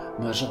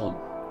 maar zal een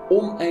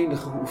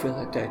oneindige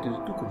hoeveelheid tijd in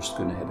de toekomst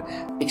kunnen hebben.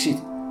 Ik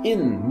zit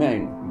in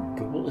mijn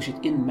bubbel, ik zit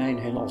in mijn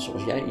heelal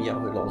zoals jij in jouw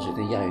heelal zit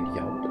en jij in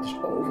jou. Dat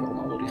is overal in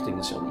alle richtingen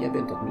hetzelfde. Jij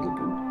bent dat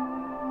middelpunt.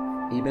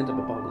 En je bent een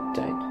bepaalde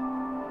tijd.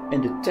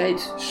 En de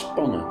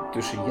tijdspanne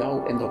tussen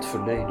jou en dat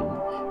verleden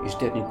is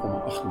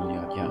 13,8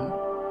 miljard jaar.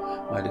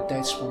 Maar de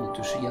tijdspanne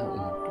tussen jou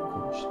en de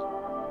toekomst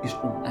is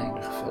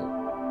oneindig veel.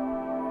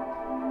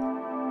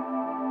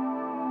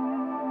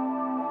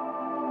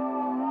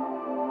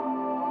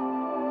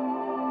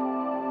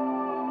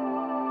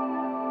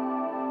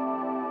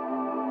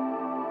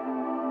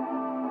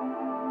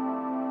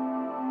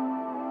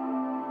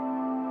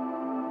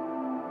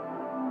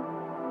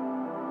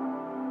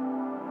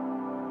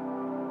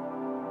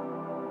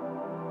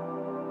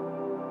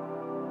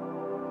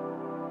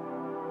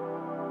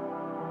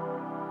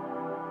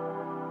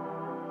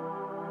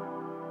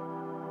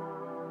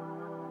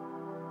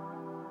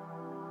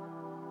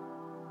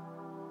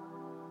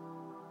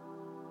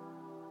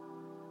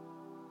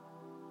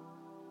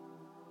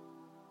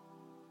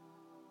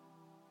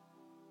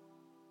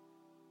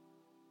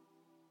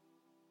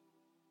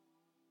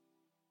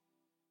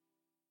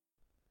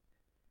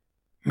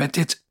 Met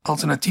dit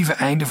alternatieve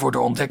einde voor de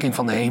ontdekking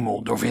van de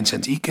hemel door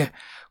Vincent Icke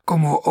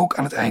komen we ook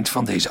aan het eind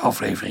van deze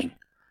aflevering.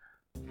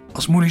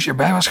 Als Mulisch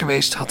erbij was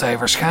geweest, had hij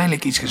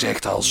waarschijnlijk iets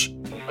gezegd als: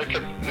 Ik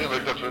heb de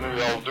indruk dat we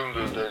nu al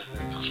doen dit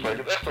gesprek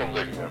het echte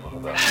ontdekking hebben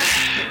gedaan.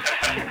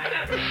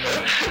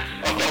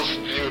 Althans,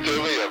 nieuwe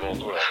theorie hebben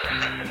ontworpen.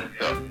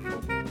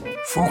 Ja.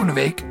 Volgende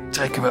week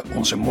trekken we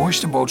onze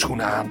mooiste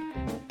bootschoenen aan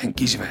en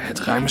kiezen we het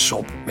ruime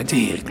sop met de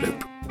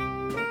Herenclub.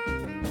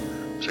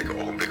 Zeker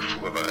ogenblik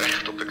voeren we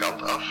recht op de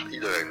kant af.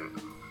 Iedereen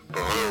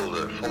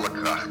brulde volle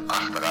kracht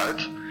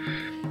achteruit.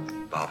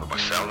 Behalve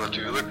Marcel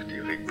natuurlijk,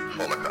 die riep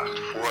volle kracht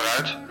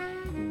vooruit.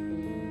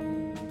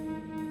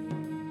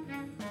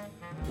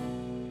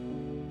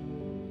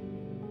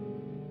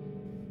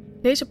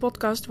 Deze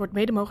podcast wordt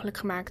mede mogelijk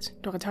gemaakt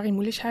door het Harry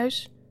Mulisch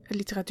Huis, het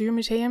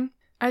Literatuurmuseum,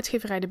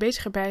 uitgeverij De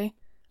Bezige Bij,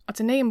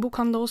 Atheneum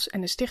Boekhandels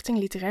en de Stichting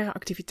Literaire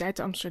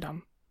Activiteiten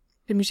Amsterdam.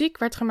 De muziek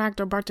werd gemaakt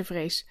door Bart de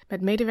Vrees,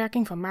 met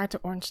medewerking van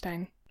Maarten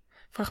Ornstein.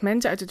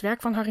 Fragmenten uit het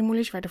werk van Harry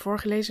Mulisch werden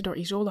voorgelezen door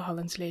Isolde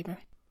Hallensleben.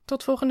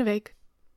 Tot volgende week.